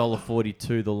favourite,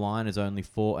 $1.42. The line is only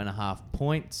 4.5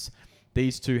 points.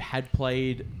 These two had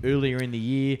played earlier in the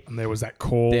year. And there was that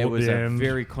call There was at the a end.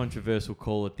 very controversial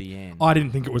call at the end. I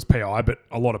didn't think it was PI, but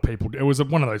a lot of people... It was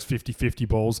one of those 50-50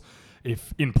 balls.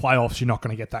 If in playoffs, you're not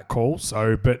going to get that call.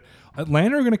 But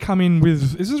Atlanta are going to come in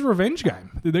with... This is a revenge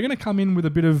game. They're going to come in with a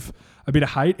bit of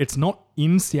hate. It's not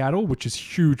in Seattle, which is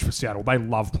huge for Seattle. They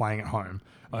love playing at home.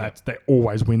 They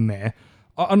always win there.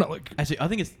 Actually, I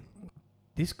think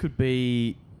this could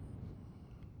be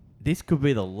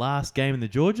the last game in the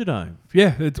Georgia Dome.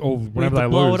 Yeah, it's all whenever they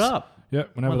blow lose. it up. Yeah,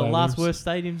 whenever One of they the last lose. worst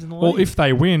stadiums in the league. Well, if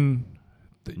they win,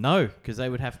 no, because they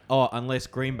would have. Oh, unless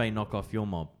Green Bay knock off your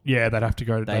mob. yeah, they'd have to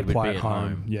go. They They'd would play be at at home.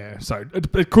 home. Yeah, so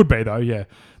it could be though. Yeah,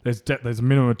 there's a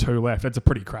minimum of 2 left. It's a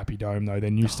pretty crappy dome though.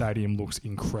 Their new stadium looks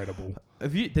incredible.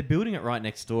 They're building it right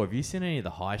next door. Have you seen any of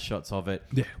the high shots of it?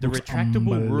 Yeah, the looks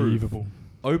retractable roof unbelievable.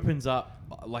 Opens up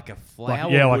like a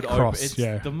flower. like would cross, open. It's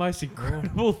yeah. the most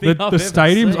incredible thing The I've ever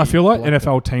stadiums, seen. I feel like Like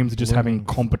NFL teams are just having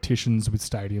balloons. competitions with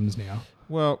stadiums now.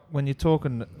 Well, when you're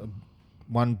talking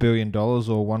 $1 billion or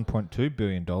 $1.2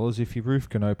 billion, if your roof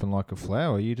can open like a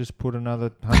flower, you just put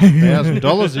another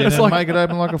 $100,000 in It's and like- make it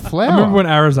open like a flower. I remember when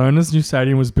Arizona's new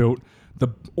stadium was built, the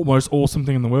most awesome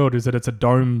thing in the world is that it's a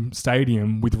dome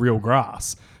stadium with real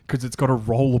grass because it's got a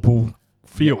rollable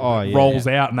field. It rolls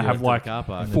out and they have like car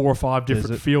park. 4 or 5 different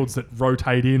Desert. fields that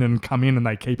rotate in and come in and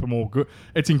they keep them all good.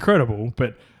 It's incredible,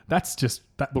 but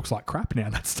that looks like crap now,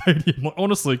 that stadium. Like,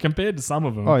 honestly, compared to some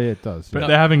of them. Oh yeah, it does. But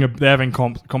they're having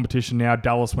competition now.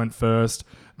 Dallas went first,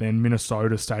 then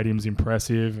Minnesota Stadium's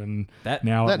impressive, and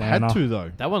now that Atlanta. had to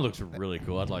though. That one looks really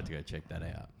cool. I'd like to go check that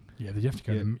out. Yeah, you'd have to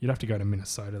go. You'd have to go to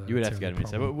Minnesota. Though. You would That's have to go the to only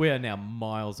Minnesota. problem. But we are now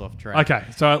miles off track. Okay,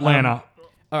 so Atlanta.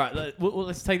 All right,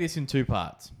 let's take this in 2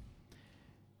 parts.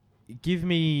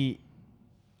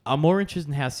 I'm more interested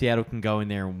in how Seattle can go in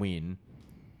there and win.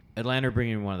 Atlanta are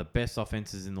bringing in one of the best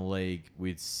offenses in the league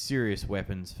with serious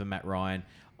weapons for Matt Ryan.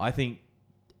 I think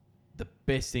the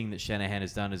best thing that Shanahan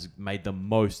has done is made the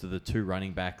most of the 2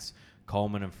 running backs,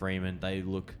 Coleman and Freeman. They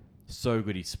look so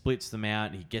good. He splits them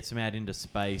out. He gets them out into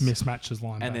space. Mismatches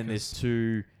linebackers. And then there's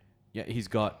 2... Yeah, he's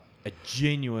got a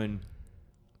genuine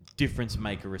difference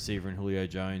maker receiver in Julio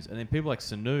Jones. And then people like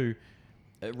Sanu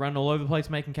run all over the place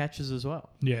making catches as well.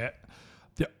 Yeah.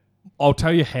 I'll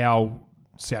tell you how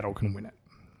Seattle can win it.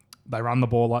 They run the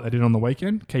ball like they did on the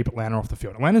weekend, keep Atlanta off the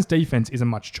field. Atlanta's defense isn't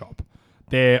much chop.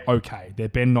 They're okay. They're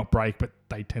bend, not break, but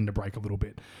they tend to break a little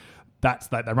bit. That's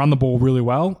that. They run the ball really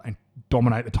well and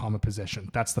dominate the time of possession.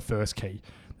 That's the first key.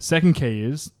 The second key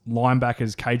is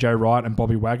linebackers KJ Wright and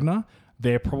Bobby Wagner.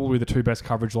 They're probably the 2 best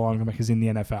coverage linebackers in the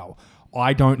NFL.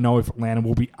 I don't know if Atlanta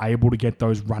will be able to get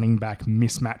those running back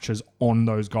mismatches on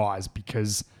those guys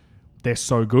because they're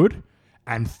so good.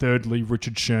 And thirdly,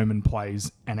 Richard Sherman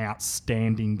plays an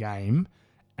outstanding game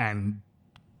and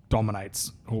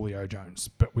dominates Julio Jones.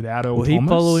 But without Earl Will Thomas... he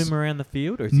follow him around the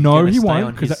field? Or is No, he he stay won't,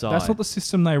 on because his that's side? not the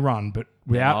system they run. But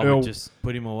Then without I would Earl, just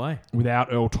put him away.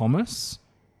 without Earl Thomas,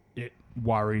 it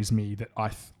worries me that I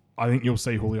think you'll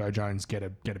see Julio Jones get a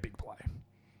big play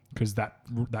because that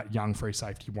young free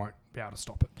safety won't be able to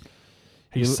stop it.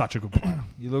 He's such a good player.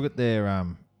 You look at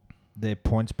their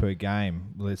points per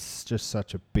game. Well, it's just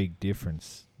such a big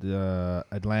difference. The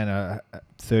Atlanta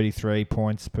 33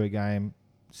 points per game,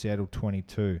 Seattle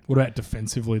 22. What about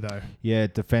defensively though? Yeah,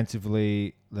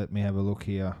 defensively, let me have a look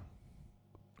here.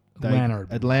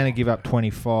 Atlanta give up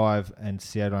 25 and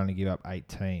Seattle only give up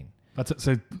 18. That's it.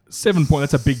 So 7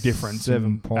 points. That's a big difference. 7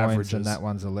 in points averages. and that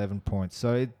one's 11 points.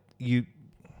 So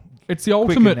It's the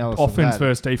ultimate analysis of offense that.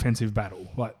 versus defensive battle.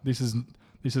 Like this is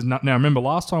This is not now. Remember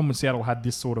last time when Seattle had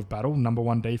this sort of battle, number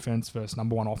one defense versus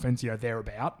number one offense,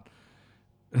 thereabout,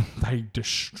 they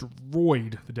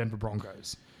destroyed the Denver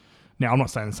Broncos. Now I'm not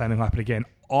saying the same thing will happen again.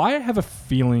 I have a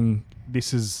feeling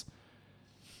this is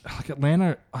like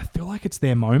Atlanta. I feel like it's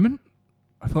their moment.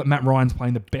 I feel like Matt Ryan's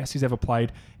playing the best he's ever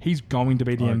played. He's going to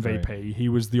be the MVP. Agree. He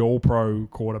was the All-Pro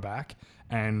quarterback,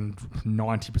 and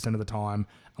 90% of the time,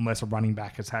 unless a running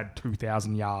back has had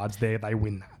 2,000 yards, they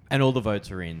win that. And all the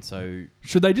votes are in, so...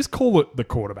 Should they just call it the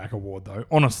quarterback award, though?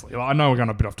 Honestly, I know we're going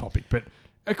a bit off topic, but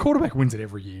a quarterback wins it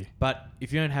every year. But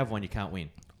if you don't have one, you can't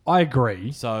win. I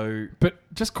agree. So... But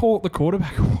just call it the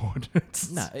quarterback award.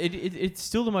 No, it's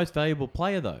still the most valuable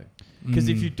player, though. Because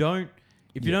if you don't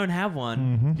have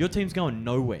one, your team's going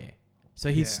nowhere.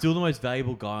 So he's still the most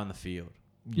valuable guy on the field.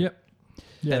 Yep.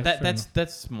 Yeah,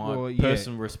 that's my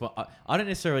personal response. I don't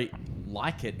necessarily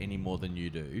like it any more than you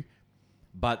do,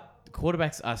 but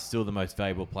quarterbacks are still the most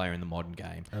valuable player in the modern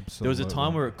game. Absolutely. There was a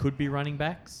time where it could be running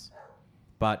backs,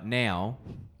 but now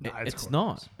it's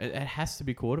not. It has to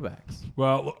be quarterbacks.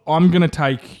 Well, look, I'm going to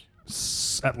take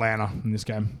Atlanta in this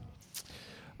game.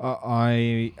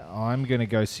 I'm going to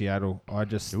go Seattle. I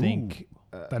just think...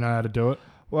 they know how to do it.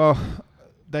 Well,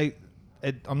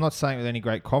 I'm not saying with any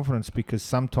great confidence because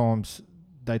sometimes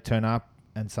they turn up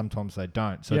and sometimes they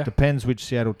don't. So it depends which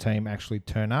Seattle team actually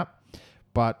turn up.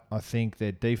 But I think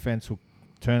their defense will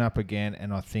turn up again,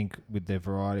 and I think with their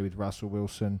variety with Russell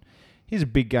Wilson, he's a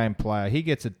big game player. He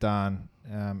gets it done,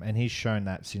 and he's shown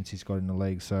that since he's got in the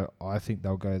league. So I think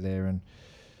they'll go there and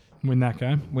win that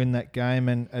game.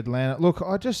 And Atlanta, look,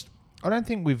 I don't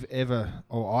think we've ever,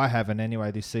 or I haven't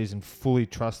anyway this season, fully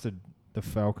trusted the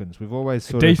Falcons. We've always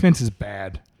sort of... Defense is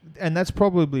bad. And that's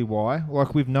probably why.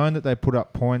 Like, we've known that they put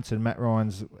up points and Matt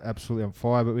Ryan's absolutely on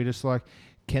fire, but we're just like,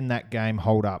 can that game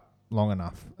hold up long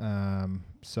enough?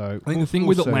 So I think the thing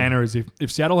with Atlanta is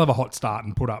if Seattle have a hot start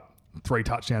and put up 3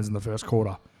 touchdowns in the first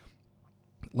quarter,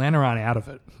 Atlanta aren't out of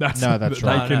it. That's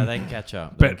right. They can catch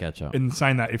up. They can catch up. In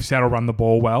saying that, if Seattle run the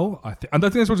ball well, I think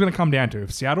that's what it's going to come down to.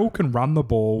 If Seattle can run the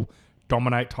ball,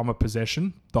 dominate time of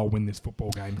possession, they'll win this football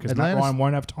game because Matt Ryan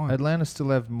won't have time. Atlanta still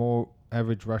have more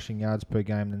average rushing yards per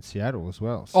game than Seattle as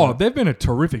well. So. They've been a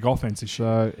terrific offense this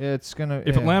year. So it's going to...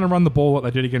 If Atlanta run the ball like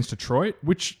they did against Detroit,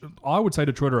 which I would say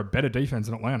Detroit are a better defense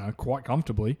than Atlanta, quite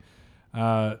comfortably,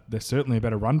 they're certainly a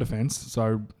better run defense.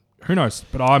 So who knows?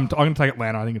 But I'm going to take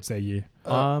Atlanta. I think it's their year.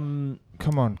 Come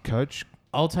on, coach.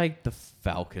 I'll take the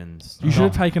Falcons. You should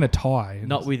have taken a tie.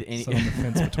 Not with any... on the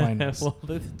fence between us. Well,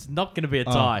 it's not going to be a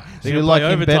tie. So they're going to play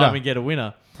overtime and get a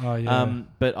winner. Oh, yeah.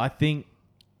 But I think...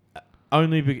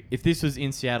 if this was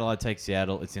in Seattle, I'd take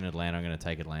Seattle. It's in Atlanta. I'm going to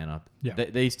take Atlanta. Yeah.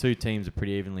 These two teams are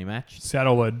pretty evenly matched.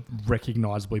 Seattle are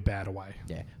recognisably bad away.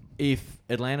 Yeah. If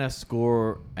Atlanta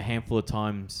score a handful of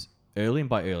times early, and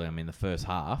by early I mean the first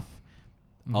half,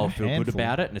 I'll feel good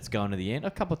about it, and it's going to the end.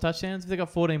 A couple of touchdowns. If they got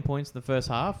 14 points in the first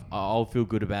half, I'll feel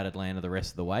good about Atlanta the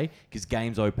rest of the way because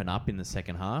games open up in the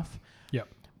second half. Yep.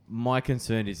 My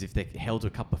concern is if they're held to a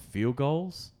couple of field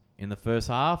goals in the first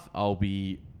half, I'll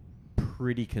be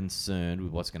pretty concerned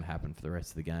with what's going to happen for the rest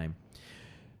of the game.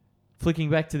 Flicking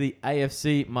back to the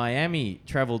AFC, Miami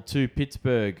traveled to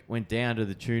Pittsburgh, went down to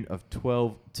the tune of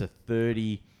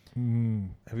 12-30.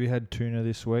 Have you had tuna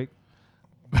this week?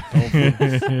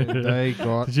 They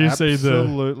got Did you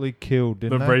absolutely see killed,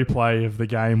 didn't they? The replay of the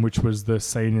game, which was the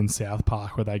scene in South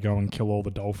Park where they go and kill all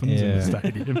the dolphins in the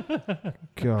stadium.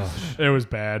 Gosh. It was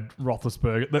bad.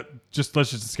 Roethlisberger. Let's just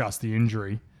discuss the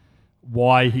injury.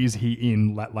 Why is he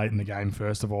in late in the game,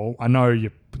 first of all? I know you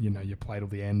played till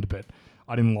the end, but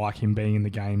I didn't like him being in the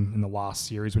game in the last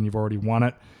series when you've already won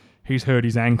it. He's hurt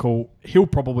his ankle. He'll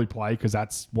probably play because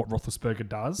that's what Roethlisberger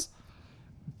does.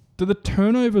 Do the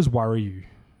turnovers worry you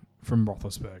from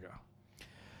Roethlisberger?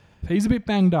 If he's a bit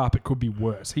banged up, it could be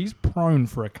worse. He's prone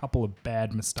for a couple of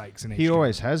bad mistakes in each He game.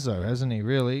 always has, though, hasn't he,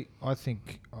 really? I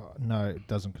think... no, it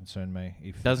doesn't concern me.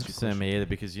 It doesn't concern me either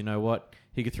because you know what?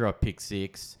 He could throw a pick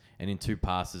six, and in 2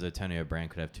 passes, Antonio Brown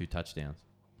could have 2 touchdowns.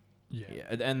 Yeah.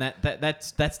 And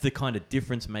that's the kind of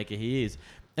difference maker he is.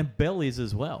 And Bell is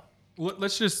as well.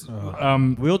 Let's just...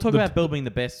 we all talk about Bell being the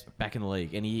best back in the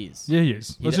league, and he is. Yeah, he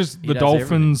is. The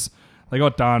Dolphins... Everything. They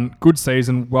got done. Good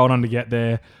season. Well done to get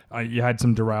there. You had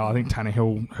some derail. I think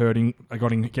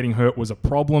Tannehill getting hurt was a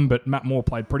problem, but Matt Moore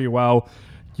played pretty well.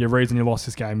 Your reason you lost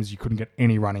this game is you couldn't get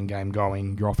any running game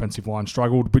going. Your offensive line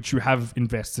struggled, which you have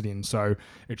invested in, so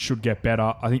it should get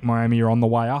better. I think Miami are on the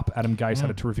way up. Adam Gase had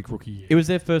a terrific rookie year. It was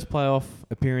their first playoff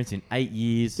appearance in 8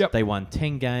 years. Yep. They won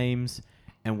 10 games,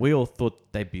 and we all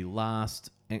thought they'd be last.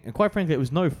 And quite frankly, it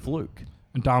was no fluke.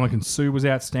 And Darlington Sue was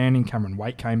outstanding. Cameron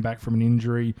Wake came back from an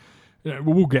injury.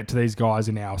 we'll get to these guys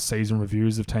in our season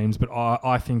reviews of teams, but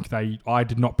I think I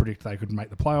did not predict they could make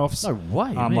the playoffs. No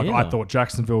way. I thought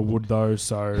Jacksonville would though.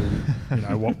 So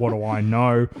what do I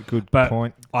know? Good but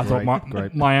point. I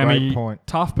thought Miami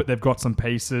tough, but they've got some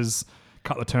pieces.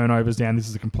 Cut the turnovers down. This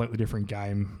is a completely different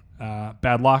game.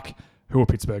 Bad luck. Who are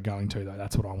Pittsburgh going to though?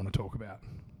 That's what I want to talk about.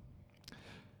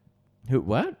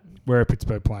 What? Where are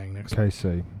Pittsburgh playing next week?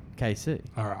 KC.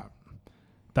 All right.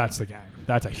 That's the game.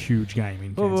 That's a huge game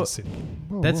in Kansas City.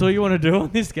 That's all you want to do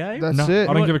on this game? That's it.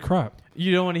 I don't give a crap.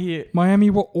 You don't want to hear... Miami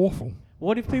were awful.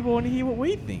 What if people want to hear what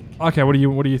we think? Okay, what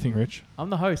do you think, Rich? I'm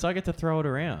the host. I get to throw it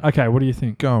around. Okay, what do you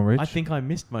think? Go on, Rich. I think I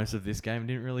missed most of this game and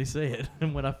didn't really see it.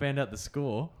 And when I found out the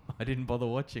score, I didn't bother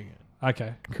watching it.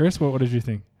 Okay. Chris, what did you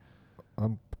think?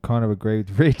 I'm kind of agree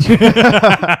with Rich.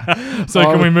 So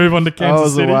can we move on to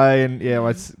Kansas City? I was away and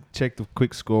I checked the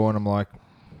quick score and I'm like,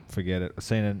 forget it. I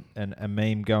seen a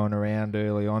meme going around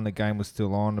early on. The game was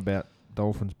still on about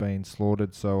Dolphins being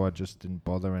slaughtered, so I just didn't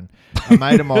bother. And a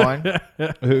mate of mine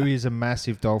who is a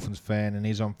massive Dolphins fan and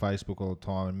he's on Facebook all the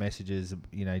time and messages,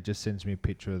 just sends me a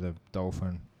picture of the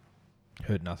Dolphin.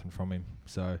 Heard nothing from him.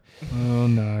 So, oh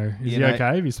no, is he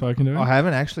okay? Have you spoken to him? I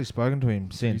haven't actually spoken to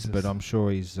him since, Jesus. but I'm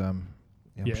sure he's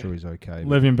sure he's okay.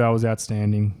 Le'Veon Bell was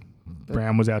outstanding.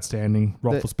 Brown was outstanding.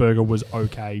 Roethlisberger was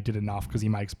okay. Did enough because he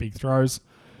makes big throws.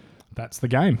 That's the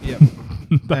game. Yep.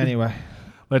 Anyway,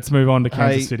 let's move on to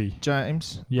Kansas City.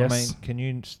 James. Yes.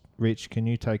 Rich, can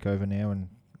you take over now and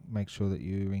make sure that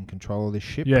you're in control of this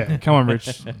ship? Yeah, come on,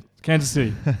 Rich. Kansas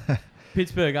City.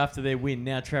 Pittsburgh, after their win,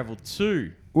 now travel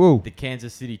to the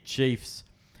Kansas City Chiefs,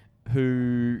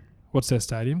 who... What's their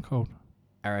stadium called?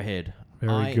 Arrowhead.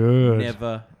 Very good.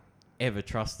 Never, ever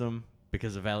trust them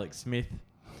because of Alex Smith,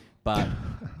 but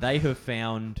they have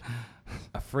found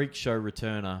a freak show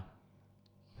returner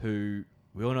who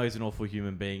we all know is an awful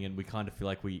human being, and we kind of feel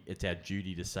like it's our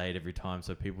duty to say it every time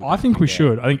so people... I think we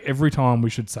should. I think every time we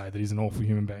should say that he's an awful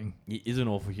human being. He is an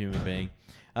awful human being.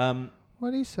 Why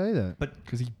do you say that?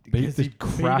 Because he beat the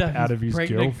crap out of his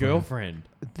girlfriend.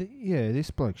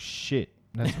 This bloke's shit.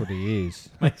 That's what he is.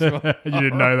 You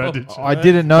didn't know that, did you? I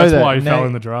didn't know that. That's why he fell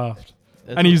in the draft.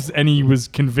 And he was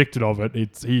convicted of it.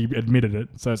 He admitted it,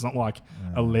 so it's not like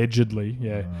allegedly.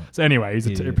 Yeah. So anyway,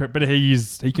 but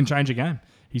he can change a game.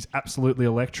 He's absolutely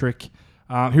electric.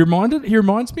 He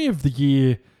reminds me of the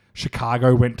year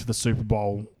Chicago went to the Super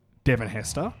Bowl. Devin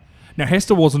Hester. Now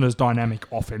Hester wasn't as dynamic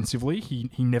offensively. He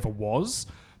never was.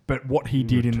 But what he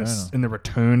did in the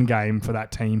return game for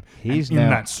that team, in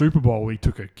that Super Bowl, he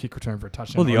took a kick return for a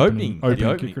touchdown. Well, the opening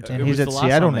kick return. And he's at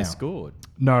Seattle now. Scored.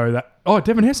 No,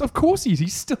 Devin Hester. Of course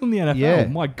he's still in the NFL. Yeah.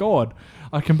 My God,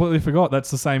 I completely forgot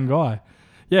that's the same guy.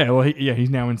 Yeah, well, he's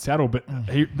now in Seattle. But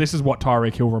this is what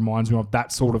Tyreek Hill reminds me of.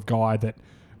 That sort of guy that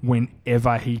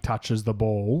whenever he touches the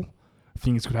ball,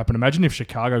 things could happen. Imagine if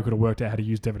Chicago could have worked out how to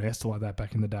use Devin Hester like that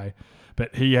back in the day.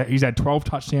 But he's had 12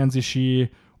 touchdowns this year.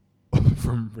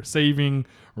 From receiving,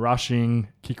 rushing,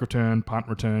 kick return, punt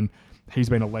return. He's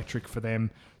been electric for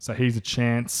them. So he's a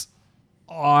chance.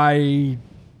 I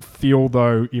feel,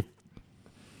 though,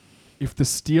 if the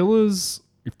Steelers,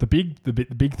 if the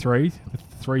big three, the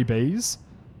three Bs,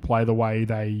 play the way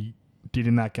they did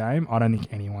in that game, I don't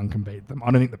think anyone can beat them. I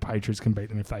don't think the Patriots can beat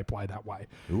them if they play that way.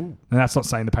 Ooh. And that's not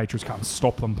saying the Patriots can't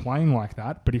stop them playing like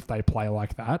that, but if they play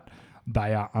like that,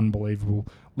 they are unbelievable.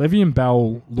 Le'Veon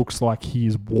Bell looks like he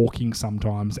is walking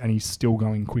sometimes, and he's still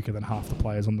going quicker than half the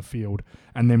players on the field.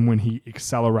 And then when he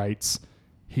accelerates,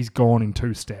 he's gone in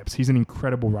 2 steps. He's an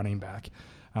incredible running back.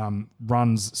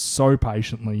 Runs so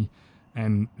patiently,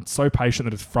 and it's so patient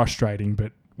that it's frustrating.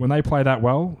 But when they play that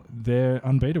well, they're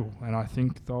unbeatable, and I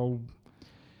think they'll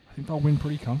win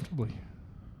pretty comfortably.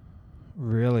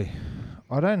 Really,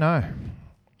 I don't know.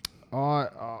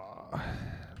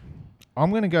 I'm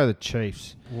going to go the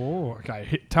Chiefs. Oh,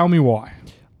 okay. Tell me why.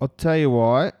 I'll tell you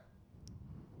why.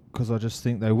 Because I just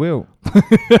think they will.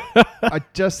 I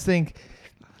just think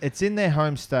it's in their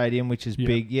home stadium, which is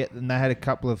big. Yeah, and they had a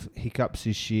couple of hiccups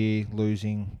this year,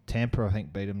 losing. Tampa, I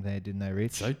think, beat them there, didn't they,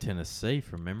 Rich? So Tennessee,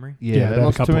 from memory. Yeah, they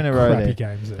lost 2 in a row there.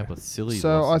 Games there. A couple of silly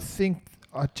So losses.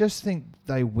 I just think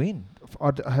they win.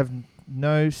 I have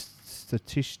no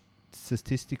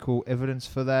statistical evidence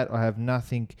for that. I have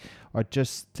nothing. I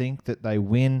just think that they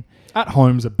win. At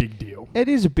home's a big deal. It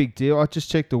is a big deal. I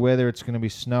just checked the weather. It's going to be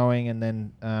snowing and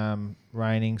then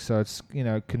raining. So it's,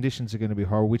 conditions are going to be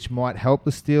horrible, which might help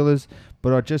the Steelers.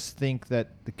 But I just think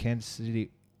that the Kansas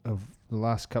City of the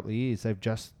last couple of years, they've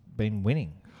just been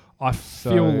winning. I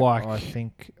feel like I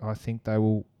think they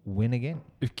will win again.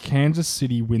 If Kansas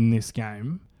City win this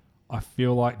game, I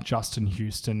feel like Justin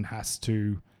Houston has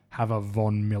to have a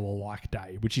Von Miller-like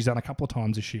day, which he's done a couple of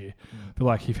times this year. But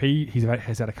like if he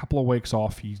has had a couple of weeks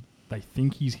off, they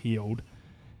think he's healed.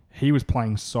 He was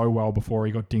playing so well before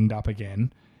he got dinged up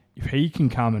again. If he can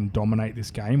come and dominate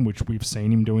this game, which we've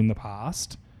seen him do in the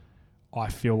past, I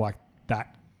feel like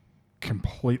that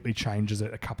completely changes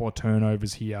it. A couple of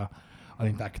turnovers here. I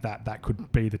think that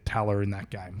could be the teller in that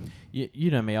game.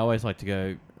 You know me, I always like to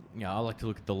go, I like to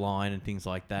look at the line and things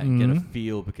like that and get a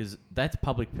feel, because that's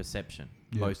public perception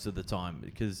most of the time,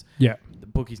 because the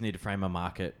bookies need to frame a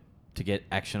market to get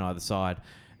action either side.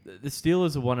 The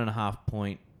Steelers are 1.5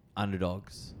 point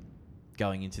underdogs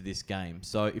going into this game.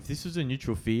 So if this was a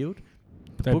neutral field,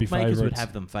 the bookmakers would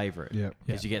have them favourite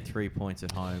because you get 3 points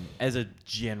at home as a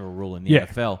general rule in the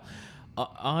NFL.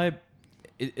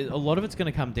 A lot of it's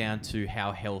going to come down to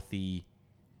how healthy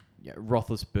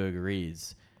Roethlisberger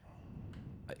is.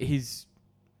 He's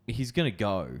going to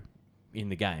go in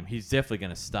the game. He's definitely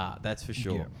going to start, that's for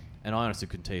sure. And I honestly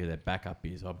couldn't tell you who their backup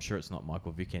is. I'm sure it's not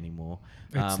Michael Vick anymore.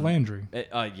 It's Landry.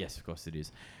 Yes, of course it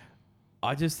is.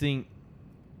 I just think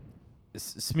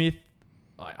Smith,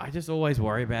 I just always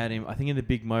worry about him. I think in the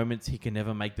big moments, he can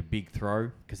never make the big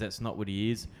throw because that's not what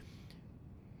he is.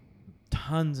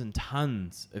 Tons and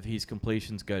tons of his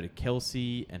completions go to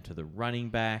Kelsey and to the running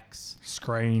backs.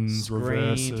 Screens,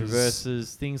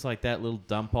 reverses, things like that, little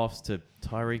dump-offs to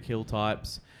Tyreek Hill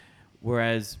types.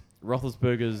 Whereas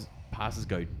Roethlisberger's passes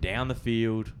go down the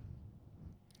field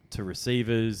to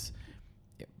receivers.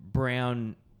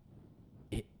 Brown,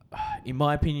 in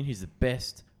my opinion, he's the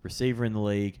best receiver in the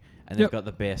league, and they've got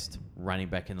the best running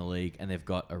back in the league, and they've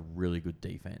got a really good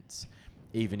defense.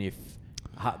 Even if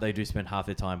they do spend half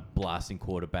their time blasting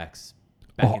quarterbacks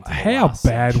back into the how last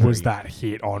bad century. Was that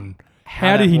hit on?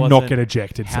 How did he not get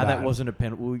ejected for that? How that wasn't a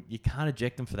penalty? Well, you can't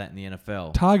eject them for that in the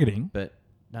NFL. Targeting? But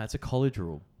no, it's a college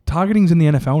rule. Targeting's in the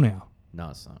NFL now. No,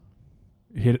 it's not.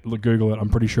 Hit it, Google it. I'm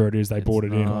pretty sure it is. They bought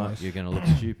it in. You're going to look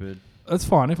stupid. That's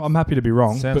fine. I'm happy to be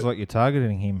wrong. Sounds like you're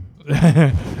targeting him.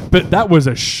 But that was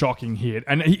a shocking hit.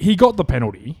 And he got the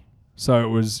penalty.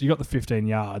 So he got the 15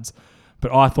 yards.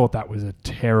 But I thought that was a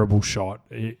terrible shot.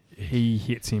 He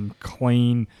hits him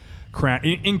clean.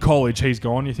 In college, he's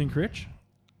gone, you think, Rich?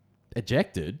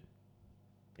 Ejected?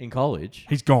 In college?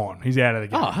 He's gone. He's out of the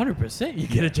game. Oh, 100%. You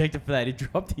get ejected for that. He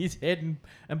dropped his head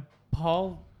and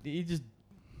he just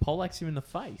poleaxed him in the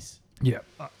face. Yeah.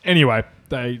 Anyway,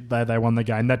 they won the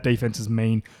game. That defense is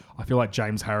mean. I feel like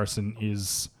James Harrison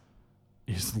he's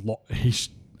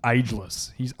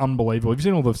ageless. He's unbelievable. Have you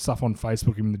seen all the stuff on Facebook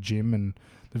of him in the gym and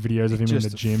the videos of him in the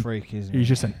gym? Just a freak, isn't he? He's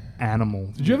just an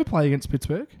animal. Did you ever play against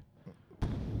Pittsburgh?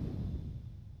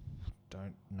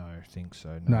 Think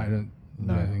so. No, I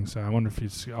don't think so. I wonder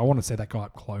if I want to say that guy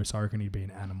up close. I reckon he'd be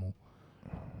an animal.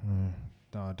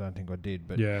 No, I don't think I did.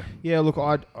 But yeah. Look,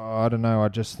 I don't know. I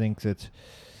just think that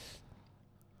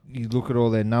you look at all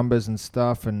their numbers and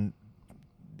stuff, and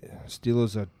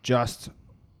Steelers are just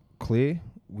clear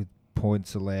with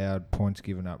points allowed, points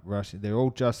given up, rushing. They're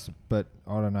all just, but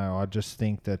I don't know. I just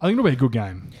think that I think it'll be a good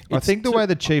game. I think the way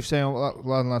the Chiefs.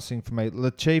 One last thing for me,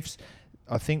 the Chiefs.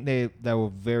 I think they were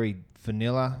very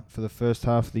vanilla for the first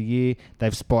half of the year.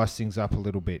 They've spiced things up a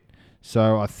little bit.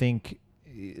 So I think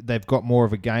they've got more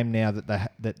of a game now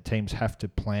that teams have to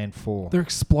plan for. They're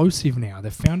explosive now.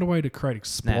 They've found a way to create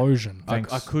explosion. I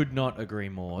could not agree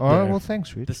more. All right, well,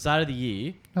 thanks, Rich. The start of the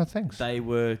year, no, thanks. They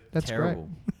were That's terrible.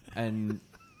 And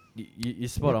you're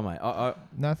spot on, mate.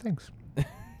 No, thanks.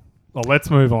 Well, let's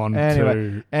move on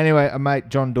Anyway, a mate,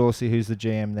 John Dorsey, who's the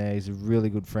GM there, he's a really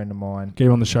good friend of mine. Get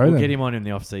him on the show then. We'll get him on in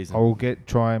the off-season. I will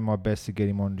try my best to get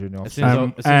him on during the as off-season.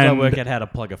 soon as I work out how to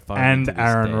plug a phone and into this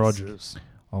Aaron desk. Rodgers.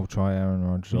 I'll try Aaron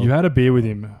Rodgers. You had a beer with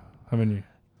him, haven't you?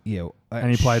 Yeah.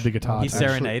 And he played the guitar. He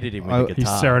serenaded him with the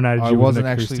guitar. He serenaded you I wasn't with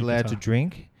an actually acoustic allowed guitar. to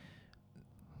drink.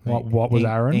 What was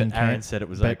Aaron? But Aaron said it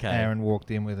was okay. Aaron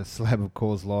walked in with a slab of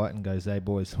Coors Light and goes, "Hey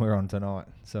boys, we're on tonight."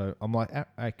 So I'm like,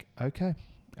 okay.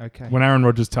 When Aaron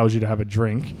Rodgers tells you to have a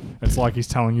drink, it's like he's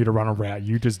telling you to run a route.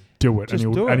 You just do it, and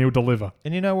he'll deliver.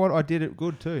 And you know what? I did it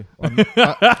good too.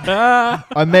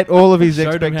 I met all of his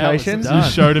expectations. You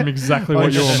showed him exactly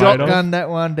what you were made of. Shotgunned that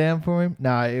one down for him.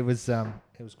 No, it was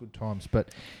good times. But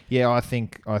yeah, I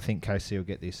think KC will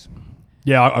get this.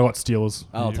 Yeah, I got Steelers.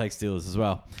 I'll take Steelers as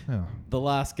well. Oh. The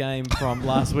last game from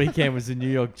last weekend was the New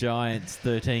York Giants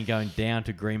 13 going down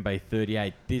to Green Bay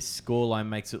 38. This scoreline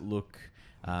makes it look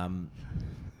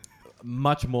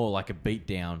much more like a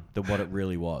beatdown than what it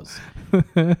really was.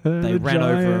 They ran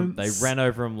over him. They ran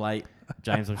over him late.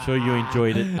 James, I'm sure you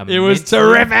enjoyed it. It was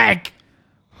terrific.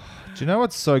 Do you know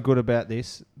what's so good about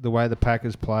this? The way the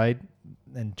Packers played,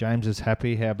 and James is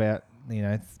happy. How about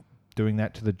doing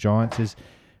that to the Giants? Is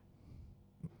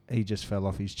he just fell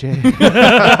off his chair.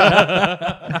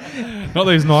 Not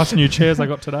these nice new chairs I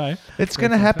got today. It's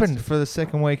going to happen for the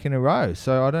second week in a row.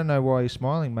 So I don't know why you're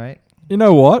smiling, mate. You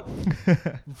know what?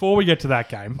 Before we get to that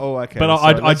game. Oh, okay. But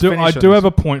I do have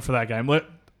a point for that game.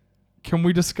 Can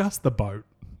we discuss the boat?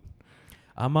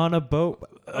 I'm on a boat.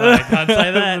 I can't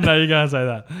say that. No, you can't say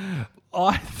that.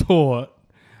 I thought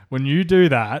when you do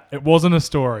that, it wasn't a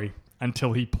story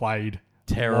until he played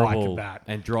Terrible. like that.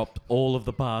 And dropped all of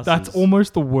the passes. That's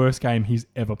almost the worst game he's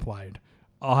ever played.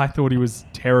 I thought he was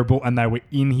terrible, and they were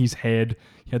in his head.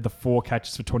 He had the 4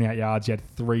 catches for 28 yards. He had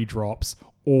 3 drops.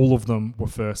 All of them were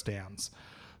first downs.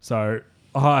 So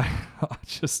I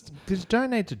just... Because you don't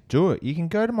need to do it. You can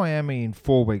go to Miami in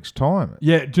 4 weeks' time.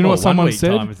 Yeah, do you know what someone 1 week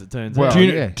said? time, as it turns Well,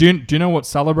 out. Do you know what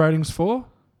celebrating's for?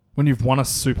 When you've won a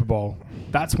Super Bowl.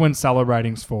 That's when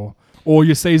celebrating's for. Or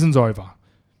your season's over.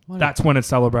 That's when it's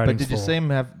celebrating. But did you see him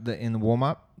have in the warm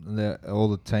up? All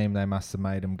the team, they must have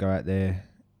made them go out there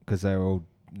because they were all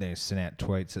sent out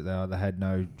tweets that they had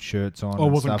no shirts on. Oh,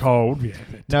 it wasn't cold. Yeah.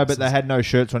 No, but they had no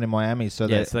shirts on in Miami, so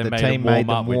the team made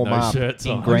them warm up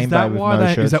in Green Bay with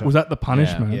no shirts. Was that the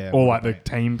punishment, Yeah, or like the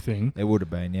team thing? It would have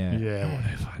been, yeah. Yeah,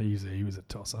 whatever. He was a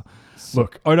tosser.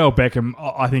 Look, Odell Beckham,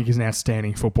 I think is an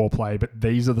outstanding football player, but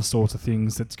these are the sorts of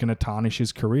things that's going to tarnish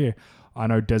his career. I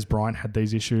know Des Bryant had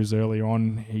these issues early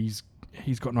on. He's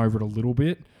gotten over it a little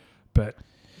bit, but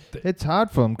it's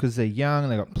hard for them because they're young.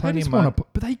 They got plenty of money,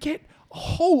 but they get a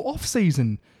whole off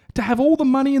season to have all the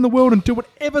money in the world and do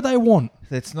whatever they want.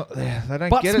 That's not. They don't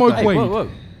But get smoke it. weed. Whoa.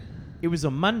 It was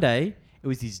a Monday. It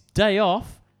was his day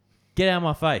off. Get out of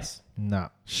my face. No.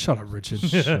 Shut up, Richard.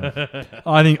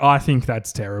 I think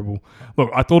that's terrible.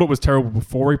 Look, I thought it was terrible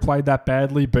before he played that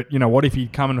badly, but you know what? If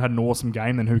he'd come and had an awesome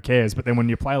game, then who cares? But then when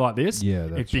you play like this,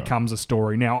 it becomes a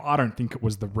story. Now, I don't think it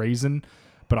was the reason,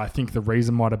 but I think the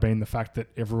reason might have been the fact that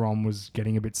everyone was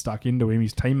getting a bit stuck into him.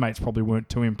 His teammates probably weren't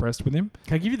too impressed with him.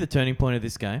 Can I give you the turning point of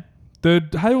this game? The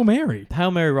Hail Mary.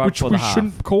 Hail Mary right before the half. Which we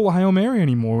shouldn't call a Hail Mary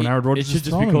anymore when Aaron Rodgers It should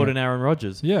just be called an Aaron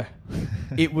Rodgers. Yeah.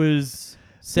 It was...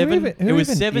 It was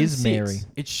 7-6. Mary?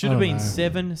 It should have been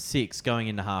 7-6 going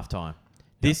into halftime.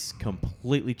 This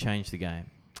completely changed the game.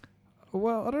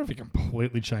 Well, I don't know if it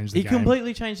completely changed the game. It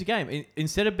completely changed the game.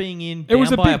 Instead of being in It down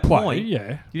was a by big a play, point,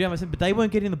 yeah. You know what I'm saying? But they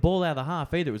weren't getting the ball out of the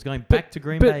half either. It was going back to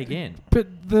Green Bay again.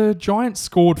 But the Giants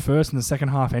scored first in the second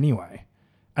half anyway,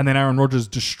 and then Aaron Rodgers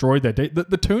destroyed their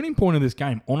the turning point of this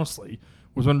game, honestly,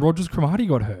 was when Rodgers Cromartie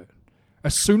got hurt.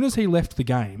 As soon as he left the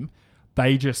game,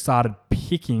 they just started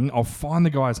picking. I'll find the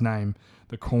guy's name.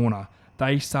 The corner.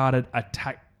 They started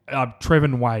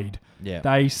Trevin Wade. Yeah.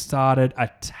 They started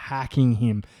attacking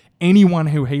him. Anyone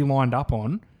who he lined up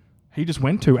on, he just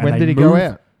went to. And When did he go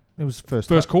out? It was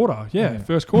first quarter. Yeah,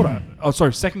 first quarter. Oh,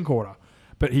 sorry, second quarter.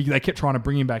 But they kept trying to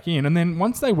bring him back in. And then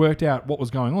once they worked out what was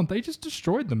going on, they just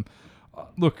destroyed them.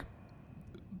 Look,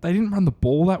 they didn't run the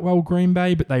ball that well, Green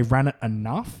Bay, but they ran it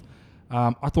enough.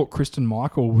 I thought Christian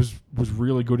Michael was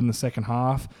really good in the second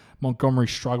half. Montgomery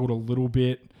struggled a little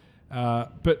bit.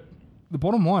 But the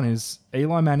bottom line is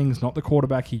Eli Manning's not the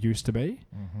quarterback he used to be.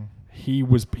 Mm-hmm.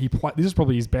 This is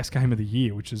probably his best game of the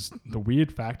year, which is the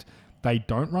weird fact. They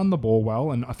don't run the ball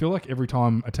well, and I feel like every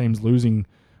time a team's losing,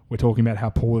 we're talking about how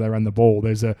poor they ran the ball.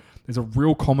 There's a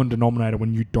real common denominator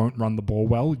when you don't run the ball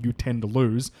well, you tend to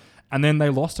lose. And then they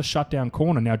lost a shutdown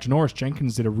corner. Now, Janoris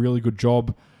Jenkins did a really good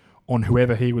job on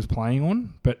whoever he was playing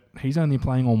on, but he's only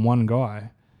playing on one guy.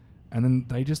 And then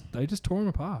they just tore him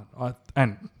apart.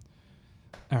 And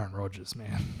Aaron Rodgers,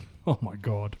 man. Oh, my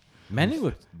God. Manning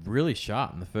looked really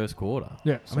sharp in the first quarter.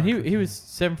 Yeah. I mean, he was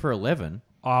 7 for 11.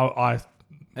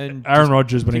 And Aaron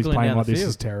Rodgers, when he's tickling playing down like the this, field.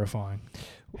 is terrifying.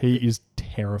 He is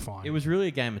terrifying. It was really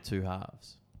a game of two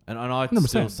halves. And I'd 100%.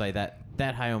 still say that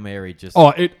Hail Mary just...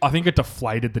 I think it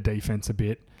deflated the defense a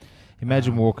bit.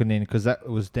 Imagine walking in, because that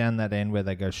was down that end where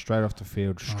they go straight off the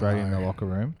field, straight in the locker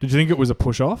room. Did you think it was a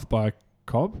push-off by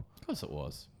Cobb? Of course it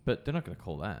was. But they're not going to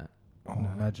call that. Oh,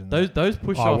 imagine that. Those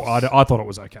push-offs... I thought it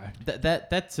was okay.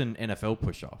 That's an NFL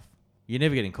push-off. You're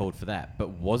never getting called for that. But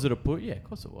was it a push? Yeah, of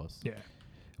course it was. Yeah.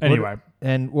 Anyway.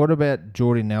 What about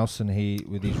Jordy Nelson here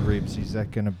with his ribs? Is that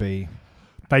going to be...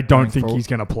 They don't think he's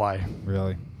going to play.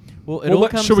 Really? Well, it all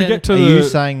comes should we down get to Are the... you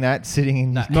saying that sitting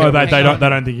in... No, they don't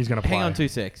think he's going to play. Hang on 2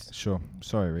 secs. Sure.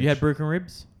 Sorry, Rich. You had broken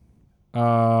ribs?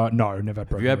 No, never had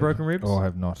broken Have you had broken ribs? Oh, I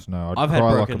have not. No, I've cry had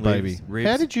like broken a baby. ribs.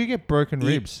 How did you get broken It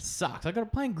ribs? sucks. I got to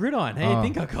play in gridiron. How do you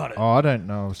think I got it? Oh, I don't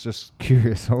know. I was just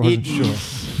curious. I wasn't sure.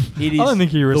 It is I don't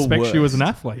think he the respects you as worst. an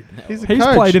athlete. He's a He's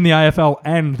coach. played in the AFL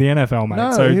and the NFL, mate.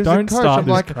 No, so he was don't a coach. start I'm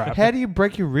this like, crap. how do you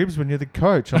break your ribs when you're the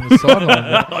coach on the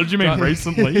sideline? What do you mean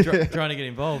recently? Trying to get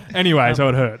involved. Anyway, so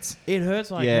it hurts. It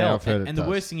hurts like Yeah, hell. I've heard it and the does.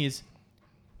 worst thing is,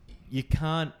 you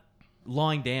can't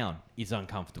lying down is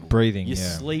uncomfortable. Breathing, You yeah.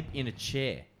 sleep in a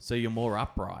chair, so you're more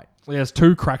upright. He has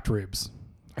 2 cracked ribs.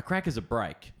 A crack is a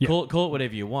break. Yeah. Call it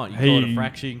whatever you want. You can call it a He-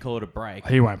 fracture, you can call it a break.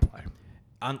 He won't play.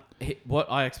 What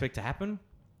I expect to happen,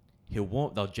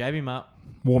 they'll jab him up,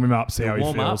 Warm him up, see how he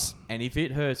warm up, feels. and if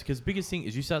it hurts, because the biggest thing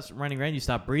is you start running around, you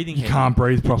start breathing You heavy. can't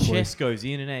breathe Your properly. chest goes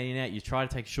in and out, in and out. You try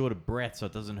to take shorter breaths so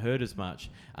it doesn't hurt as much.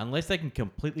 Unless they can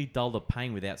completely dull the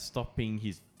pain without stopping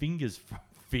his fingers from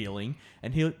feeling,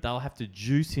 and they'll have to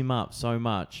juice him up so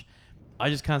much. I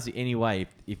just can't see any way.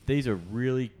 If these are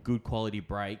really good quality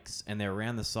breaks and they're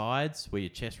around the sides where your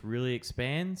chest really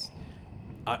expands,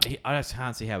 I just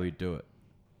can't see how he'd do it.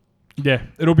 Yeah,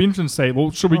 it'll be interesting to see.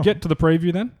 Well, should we get to the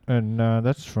preview then? And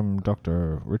that's from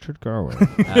Dr. Richard Garway.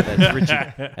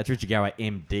 That's Richard Garway,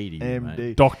 MD to you,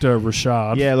 mate. Dr.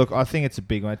 Richard. Yeah, look, I think it's a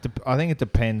big one. I think it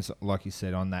depends, like you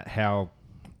said, on that how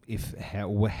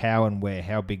and where,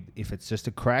 how big. If it's just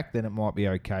a crack, then it might be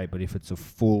okay. But if it's a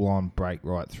full-on break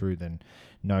right through, then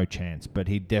no chance. But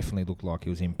he definitely looked like he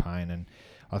was in pain, and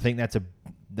I think that's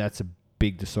a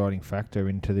big deciding factor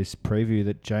into this preview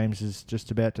that James is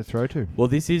just about to throw to. Well,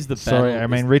 this is the battle. Sorry, I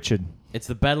mean Richard. It's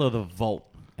the battle of the Vault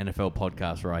NFL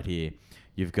podcast right here.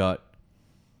 You've got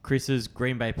Chris's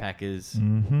Green Bay Packers,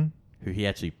 Mm-hmm. who he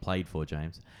actually played for,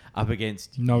 James, up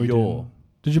against No, he your... didn't.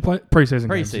 Did you play preseason?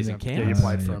 Preseason games? camp? Yeah, you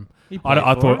played for Yeah. him. He played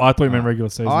I for thought him. I thought you meant regular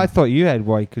season. I thought you had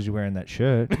weight because you're wearing that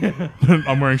shirt.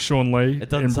 I'm wearing Sean Lee. It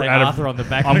doesn't in- say out of- Arthur on the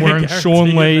back. I'm I wearing guarantee Sean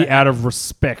you Lee that. out of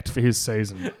respect for his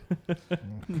season.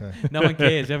 Okay. No one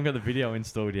cares. We haven't got the video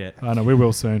installed yet. I know we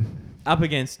will soon. Up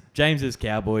against James's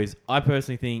Cowboys, I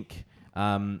personally think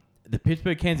the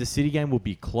Pittsburgh-Kansas City game will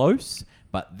be close,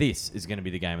 but this is going to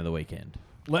be the game of the weekend.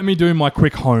 Let me do my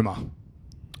quick homer.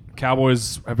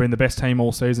 Cowboys have been the best team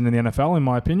all season in the NFL, in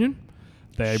my opinion.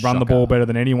 They run the Shocker. ball better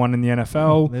than anyone in the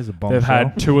NFL. There's a They've bombshell.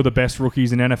 had 2 of the best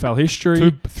rookies in NFL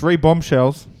history. 3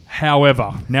 bombshells.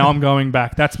 However, now I'm going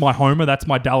back. That's my homer. That's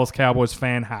my Dallas Cowboys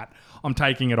fan hat. I'm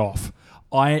taking it off.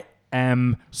 I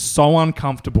am so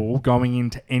uncomfortable going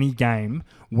into any game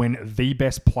when the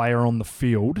best player on the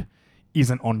field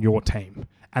isn't on your team.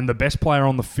 And the best player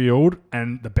on the field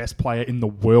and the best player in the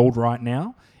world right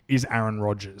now is Aaron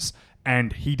Rodgers.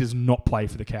 And he does not play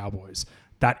for the Cowboys.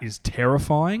 That is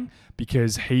terrifying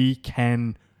because he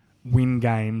can win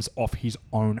games off his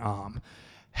own arm.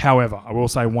 However, I will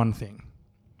say one thing.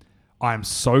 I am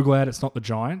so glad it's not the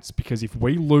Giants because if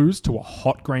we lose to a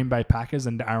hot Green Bay Packers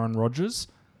and Aaron Rodgers,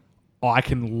 I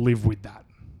can live with that.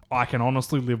 I can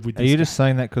honestly live with Are this. you game. just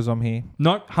saying that because I'm here?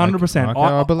 No, 100%. Okay,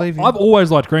 I believe you. I've always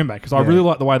liked Green Bay because I Yeah. really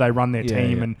like the way they run their Yeah,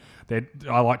 team, yeah. and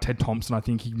I like Ted Thompson. I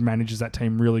think he manages that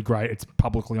team really great. It's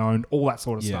publicly owned, all that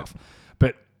sort of Yeah. stuff.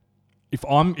 But if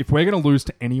we're going to lose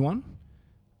to anyone,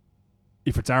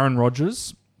 if it's Aaron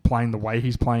Rodgers playing the way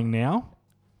he's playing now,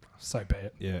 so be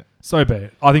it. Yeah. So be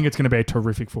it. I think it's going to be a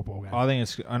terrific football game. I think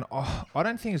it's. And I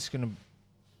don't think it's going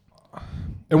to.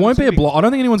 It won't be a it's blow. I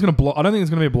don't think anyone's going to blow. I don't think it's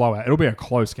going to be a blowout. It'll be a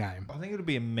close game. I think it'll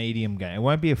be a medium game. It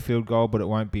won't be a field goal, but it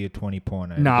won't be a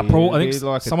 20-pointer. Nah, I think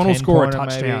someone will score a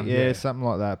touchdown. Maybe. Yeah. Yeah, something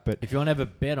like that. But If you want to have a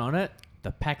bet on it,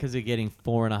 the Packers are getting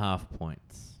 4.5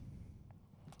 points.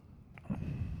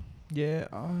 yeah,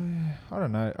 I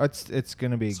don't know. It's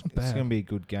going to be bad. going to be a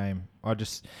good game. I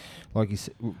just like you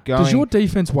said. Does your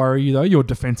defense worry you though? Your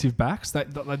defensive backs,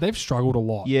 they've struggled a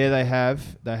lot. Yeah, they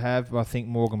have. I think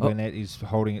Morgan Burnett is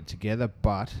holding it together,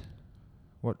 but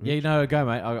what? Yeah, no, go,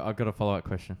 mate. I've got a follow-up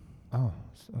question. Oh,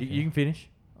 okay. You can finish.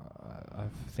 I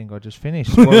think I just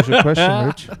finished. What was your question,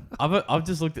 Rich? I've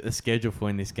just looked at the schedule for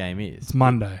when this game is. It's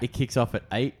Monday. It kicks off at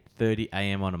 8:30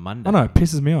 a.m. on a Monday. I know, it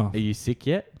pisses me off. Are you sick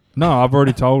yet? No, I've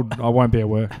already told I won't be at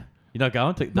work. You're not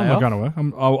going to? I'm not going to work.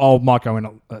 I might go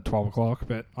in at 12 o'clock,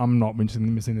 but I'm not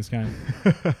missing this game.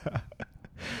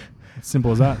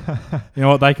 Simple as that. You know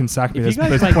what? They can sack me. If you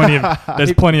There's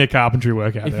guys plenty of carpentry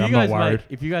work out there. I'm not worried.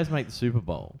 If you guys make the Super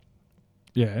Bowl,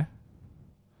 Yeah.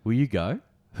 will you go?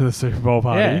 To the Super Bowl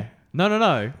party. Yeah.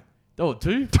 No. Oh,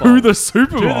 to To the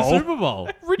Super Bowl. To the Super Bowl.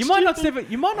 Rich, You might do not.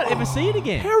 You might not ever see it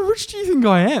again. How rich do you think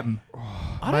I am?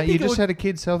 I don't Mate, you think it just would, had a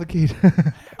kid. Sell the kid.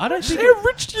 I don't think How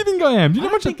rich do you think I am? Do you know I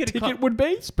how much a think it'd ticket co- would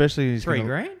be? Especially he's $3 gonna-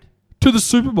 grand. To the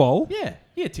Super Bowl? Yeah,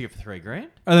 ticket for $3 grand.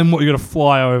 And then what, you got to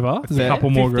fly over? There's a Fair. couple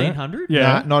more grand. 1,500.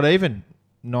 Yeah. Nah, not even.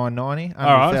 $9.90. All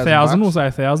right, 1,000. We'll say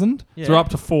 1,000. Yeah. So we're up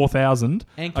to 4,000.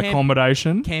 And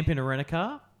Accommodation. camp in a rent a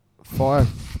car. $5.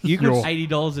 You could. You're-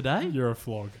 $80 a day. You're a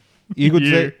flog. You could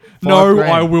You- say No, $5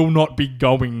 grand. I will not be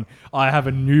going. I have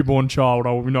a newborn child.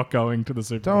 I will be not going to the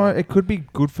Super Don't Bowl. worry, it could be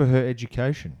good for her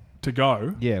education. to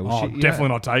go. Yeah, well, definitely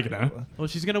not taking her. Well,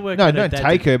 she's going to work. No, with her don't dad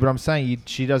take to- her. But I'm saying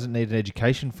she doesn't need an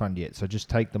education fund yet. So just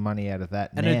take the money out of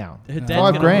that And now. her dad's $5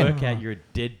 going grand. to work out you're a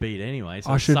deadbeat anyway.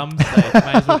 So I should- some say it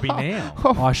may as well be now.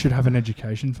 I should have an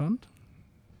education fund.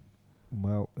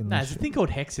 Well, No, unless there's a thing called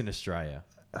Hex in Australia.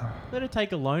 Let her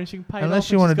take a loan. She can pay Unless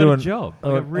it you off. wanna And do do a an- job,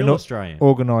 like a an real Australian.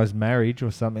 organised marriage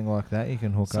or something like that, you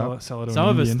can hook Sell up. it to Some an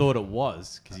of us Indian. thought it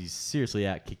was because he's seriously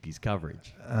outkicked his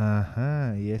coverage.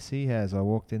 Yes, he has. I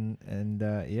walked in and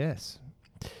yes.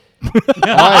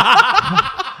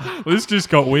 This just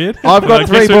got weird. I've got I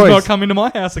three guess who's boys. not coming to my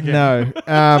house again.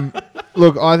 No.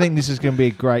 Look, I think this is going to be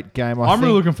a great game. I'm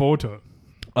really looking forward to it.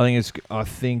 I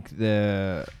think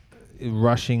the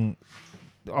rushing,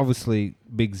 obviously,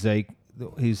 Big Zeke,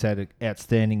 he's had an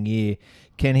outstanding year.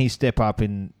 Can he step up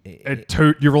in?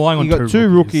 You're relying on You got two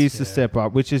rookies to Yeah. step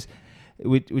up, which is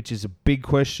a big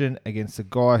question against a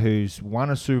guy who's won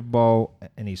a Super Bowl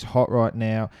and he's hot right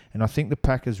now. And I think the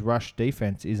Packers' rush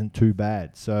defense isn't too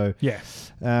bad. So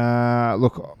Yes.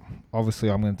 look, obviously,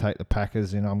 I'm going to take the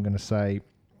Packers, and I'm going to say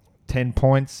 10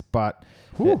 points, but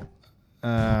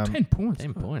 10 points.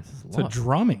 10 points. That's It's a a lot.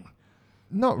 drumming.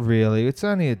 not really. It's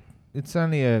only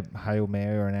a Hail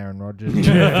Mary or an Aaron Rodgers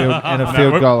and a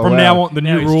field goal From allowed. now on, the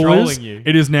Now new he's rule trolling is you.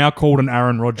 it is now called an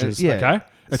Aaron Rodgers. yeah. Okay,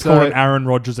 it's So- called an Aaron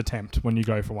Rodgers attempt when you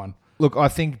go for one. Look, I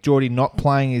think Geordie not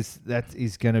playing is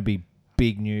going to be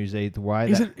big news either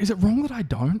way. Is it wrong that I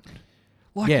don't?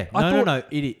 Like, Yeah, I no, thought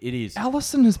it is.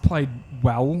 Allison has played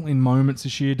well in moments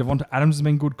this year. Devonta Adams has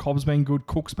been good. Cobb's been good.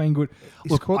 Cook's been good.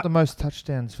 He's caught the most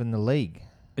touchdowns in the league.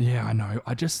 Yeah, I know.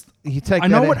 I I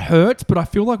know it hurts, but I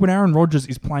feel like when Aaron Rodgers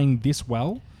is playing this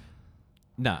well,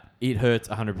 No, it hurts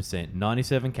 100%.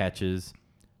 97 catches,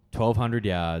 1,200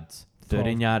 yards,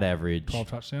 13-yard average, 12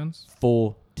 touchdowns,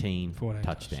 14 14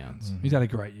 touchdowns. He's had a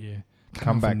great year.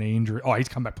 Comeback. From knee injury. Oh, he's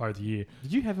comeback player of the year.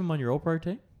 Did you have him on your All-Pro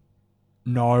team?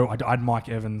 No, I'd Mike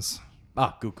Evans.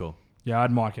 Ah, good call. Yeah,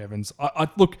 I'd Mike Evans.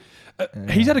 Look,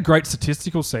 he's had a great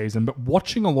statistical season, but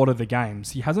watching a lot of the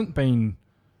games, he hasn't been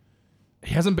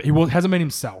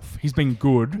himself. He's been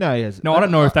good. No, he hasn't. No, I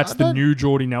don't know if that's I the don't- new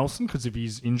Jordy Nelson because of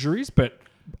his injuries, but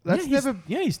That's never.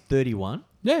 He's 31.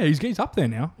 yeah, he's up there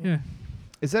now. Yeah.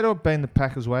 Is that all been the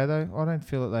Packers' way though? I don't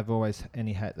feel that they've always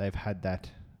they've had that.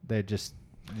 They're just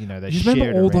they You share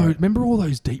remember it around. remember all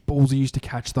those deep balls he used to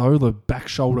catch though, the back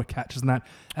shoulder catches and that.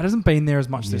 That hasn't been there as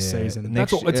much this Yeah, season.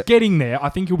 next That's all. It's year- getting there. I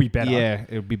think he'll be better. Yeah,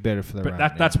 it would be better for the But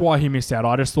run. that's why he missed out.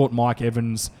 I just thought Mike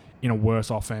Evans in a worse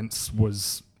offense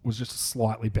was just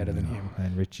slightly better than him.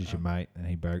 And Rich is your mate, and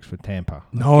he barracks for Tampa.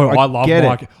 No, I love get it.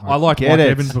 Mike. I liked get Mike it.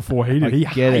 Evans before he did. I He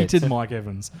get it. hated Mike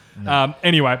Evans. No.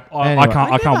 Anyway, I Anyway.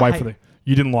 can't. I can't never wait for the.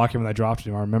 You didn't like him when they drafted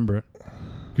him. I remember it.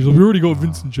 Because we already got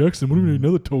Vincent Jackson. What do we need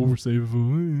another tall receiver for?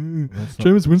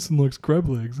 Jameis Winston likes crab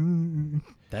legs.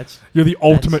 You're the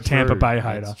ultimate That's Tampa true. Bay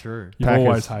hater. That's true. You've Packers.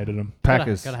 always hated him.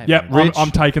 Packers. Gotta hate Yep, Man. Rich.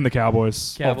 I'm taking the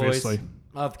Cowboys. Cowboys. Obviously,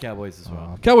 I love the Cowboys as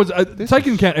well. Cowboys. This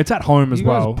Taking is- count. It's at home as You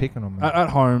guys well. are picking on me. At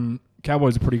home,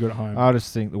 Cowboys are pretty good at home. I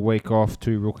just think the week off,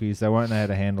 two rookies, they won't know how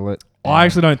to handle it. I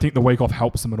actually don't think the week off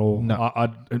helps them at all. No.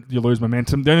 You lose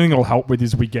momentum. The only thing it'll help with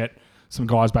is we get some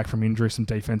guys back from injury, some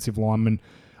defensive linemen.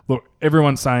 Look,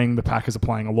 everyone's saying the Packers are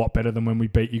playing a lot better than when we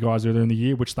beat you guys earlier in the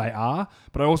year, which they are.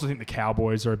 But I also think the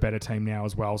Cowboys are a better team now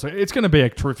as well. So it's going to be a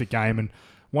terrific game. And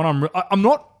one I'm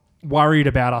not worried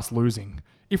about us losing.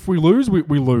 If we lose,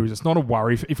 we lose. It's not a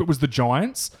worry. If it was the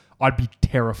Giants, I'd be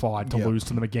terrified to lose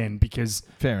to them again because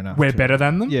Fair enough. we're too. better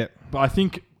than them. Yeah. But I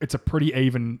think it's a pretty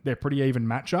even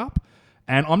matchup.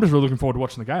 And I'm just really looking forward to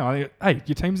watching the game. I think, hey,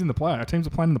 your team's in the play. Our teams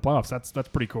are playing in the playoffs. That's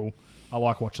pretty cool. I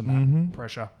like watching that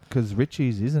pressure. Because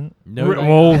Richie's isn't.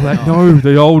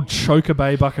 The old Choker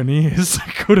Bay Buccaneers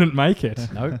couldn't make it.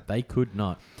 No, they could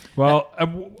not. Well,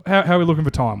 how are we looking for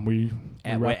time? We're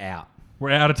out.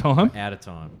 We're out of time. Out of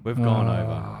time. We've gone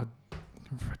over.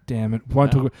 Damn it.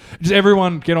 Won't talk. Just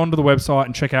everyone get onto the website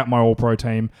and check out my All-Pro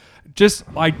team.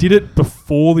 I did it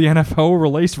before the NFL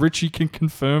release. Richie can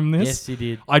confirm this. Yes, he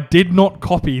did. I did not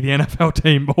copy the NFL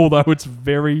team, although it's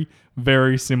very,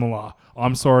 very similar.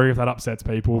 I'm sorry if that upsets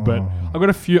people, but I got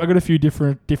a few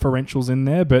different differentials in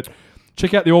there. But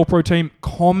check out the All-Pro team.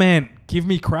 Comment, give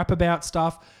me crap about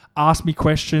stuff, ask me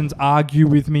questions, argue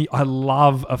with me. I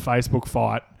love a Facebook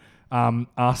fight.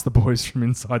 Ask the boys from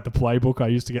inside the playbook. I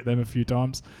used to get them a few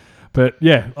times, but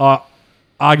yeah.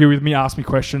 Argue with me, ask me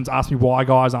questions, ask me why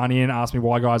guys aren't in, ask me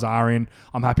why guys are in.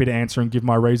 I'm happy to answer and give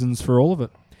my reasons for all of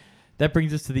it. That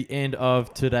brings us to the end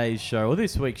of today's show, or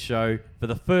this week's show, for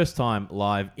the first time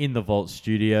live in the Vault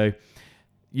studio.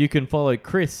 You can follow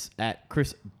Chris at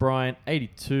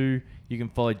ChrisBryan82. You can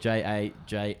follow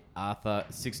JAJ Arthur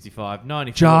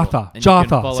 6594. Jartha, And you can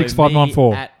follow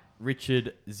 6594. me at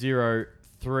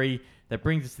Richard03. That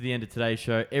brings us to the end of today's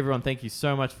show. Everyone, thank you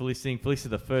so much for listening. For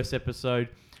listening to the first episode,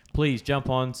 please jump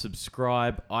on,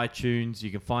 subscribe, iTunes.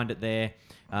 You can find it there.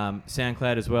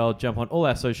 SoundCloud as well. Jump on all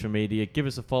our social media. Give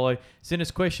us a follow. Send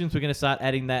us questions. We're going to start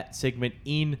adding that segment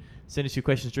in. Send us your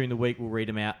questions during the week. We'll read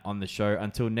them out on the show.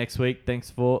 Until next week, thanks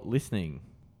for listening.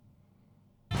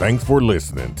 Thanks for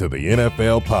listening to the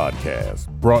NFL Podcast,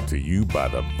 brought to you by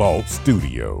the Vault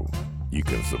Studio. You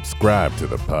can subscribe to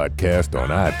the podcast on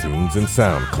iTunes and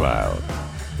SoundCloud.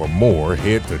 For more,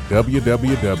 head to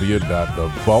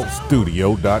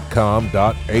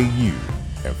www.thevaultstudio.com.au.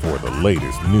 And for the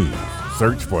latest news,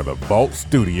 search for the Vault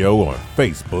Studio on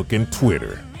Facebook and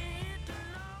Twitter.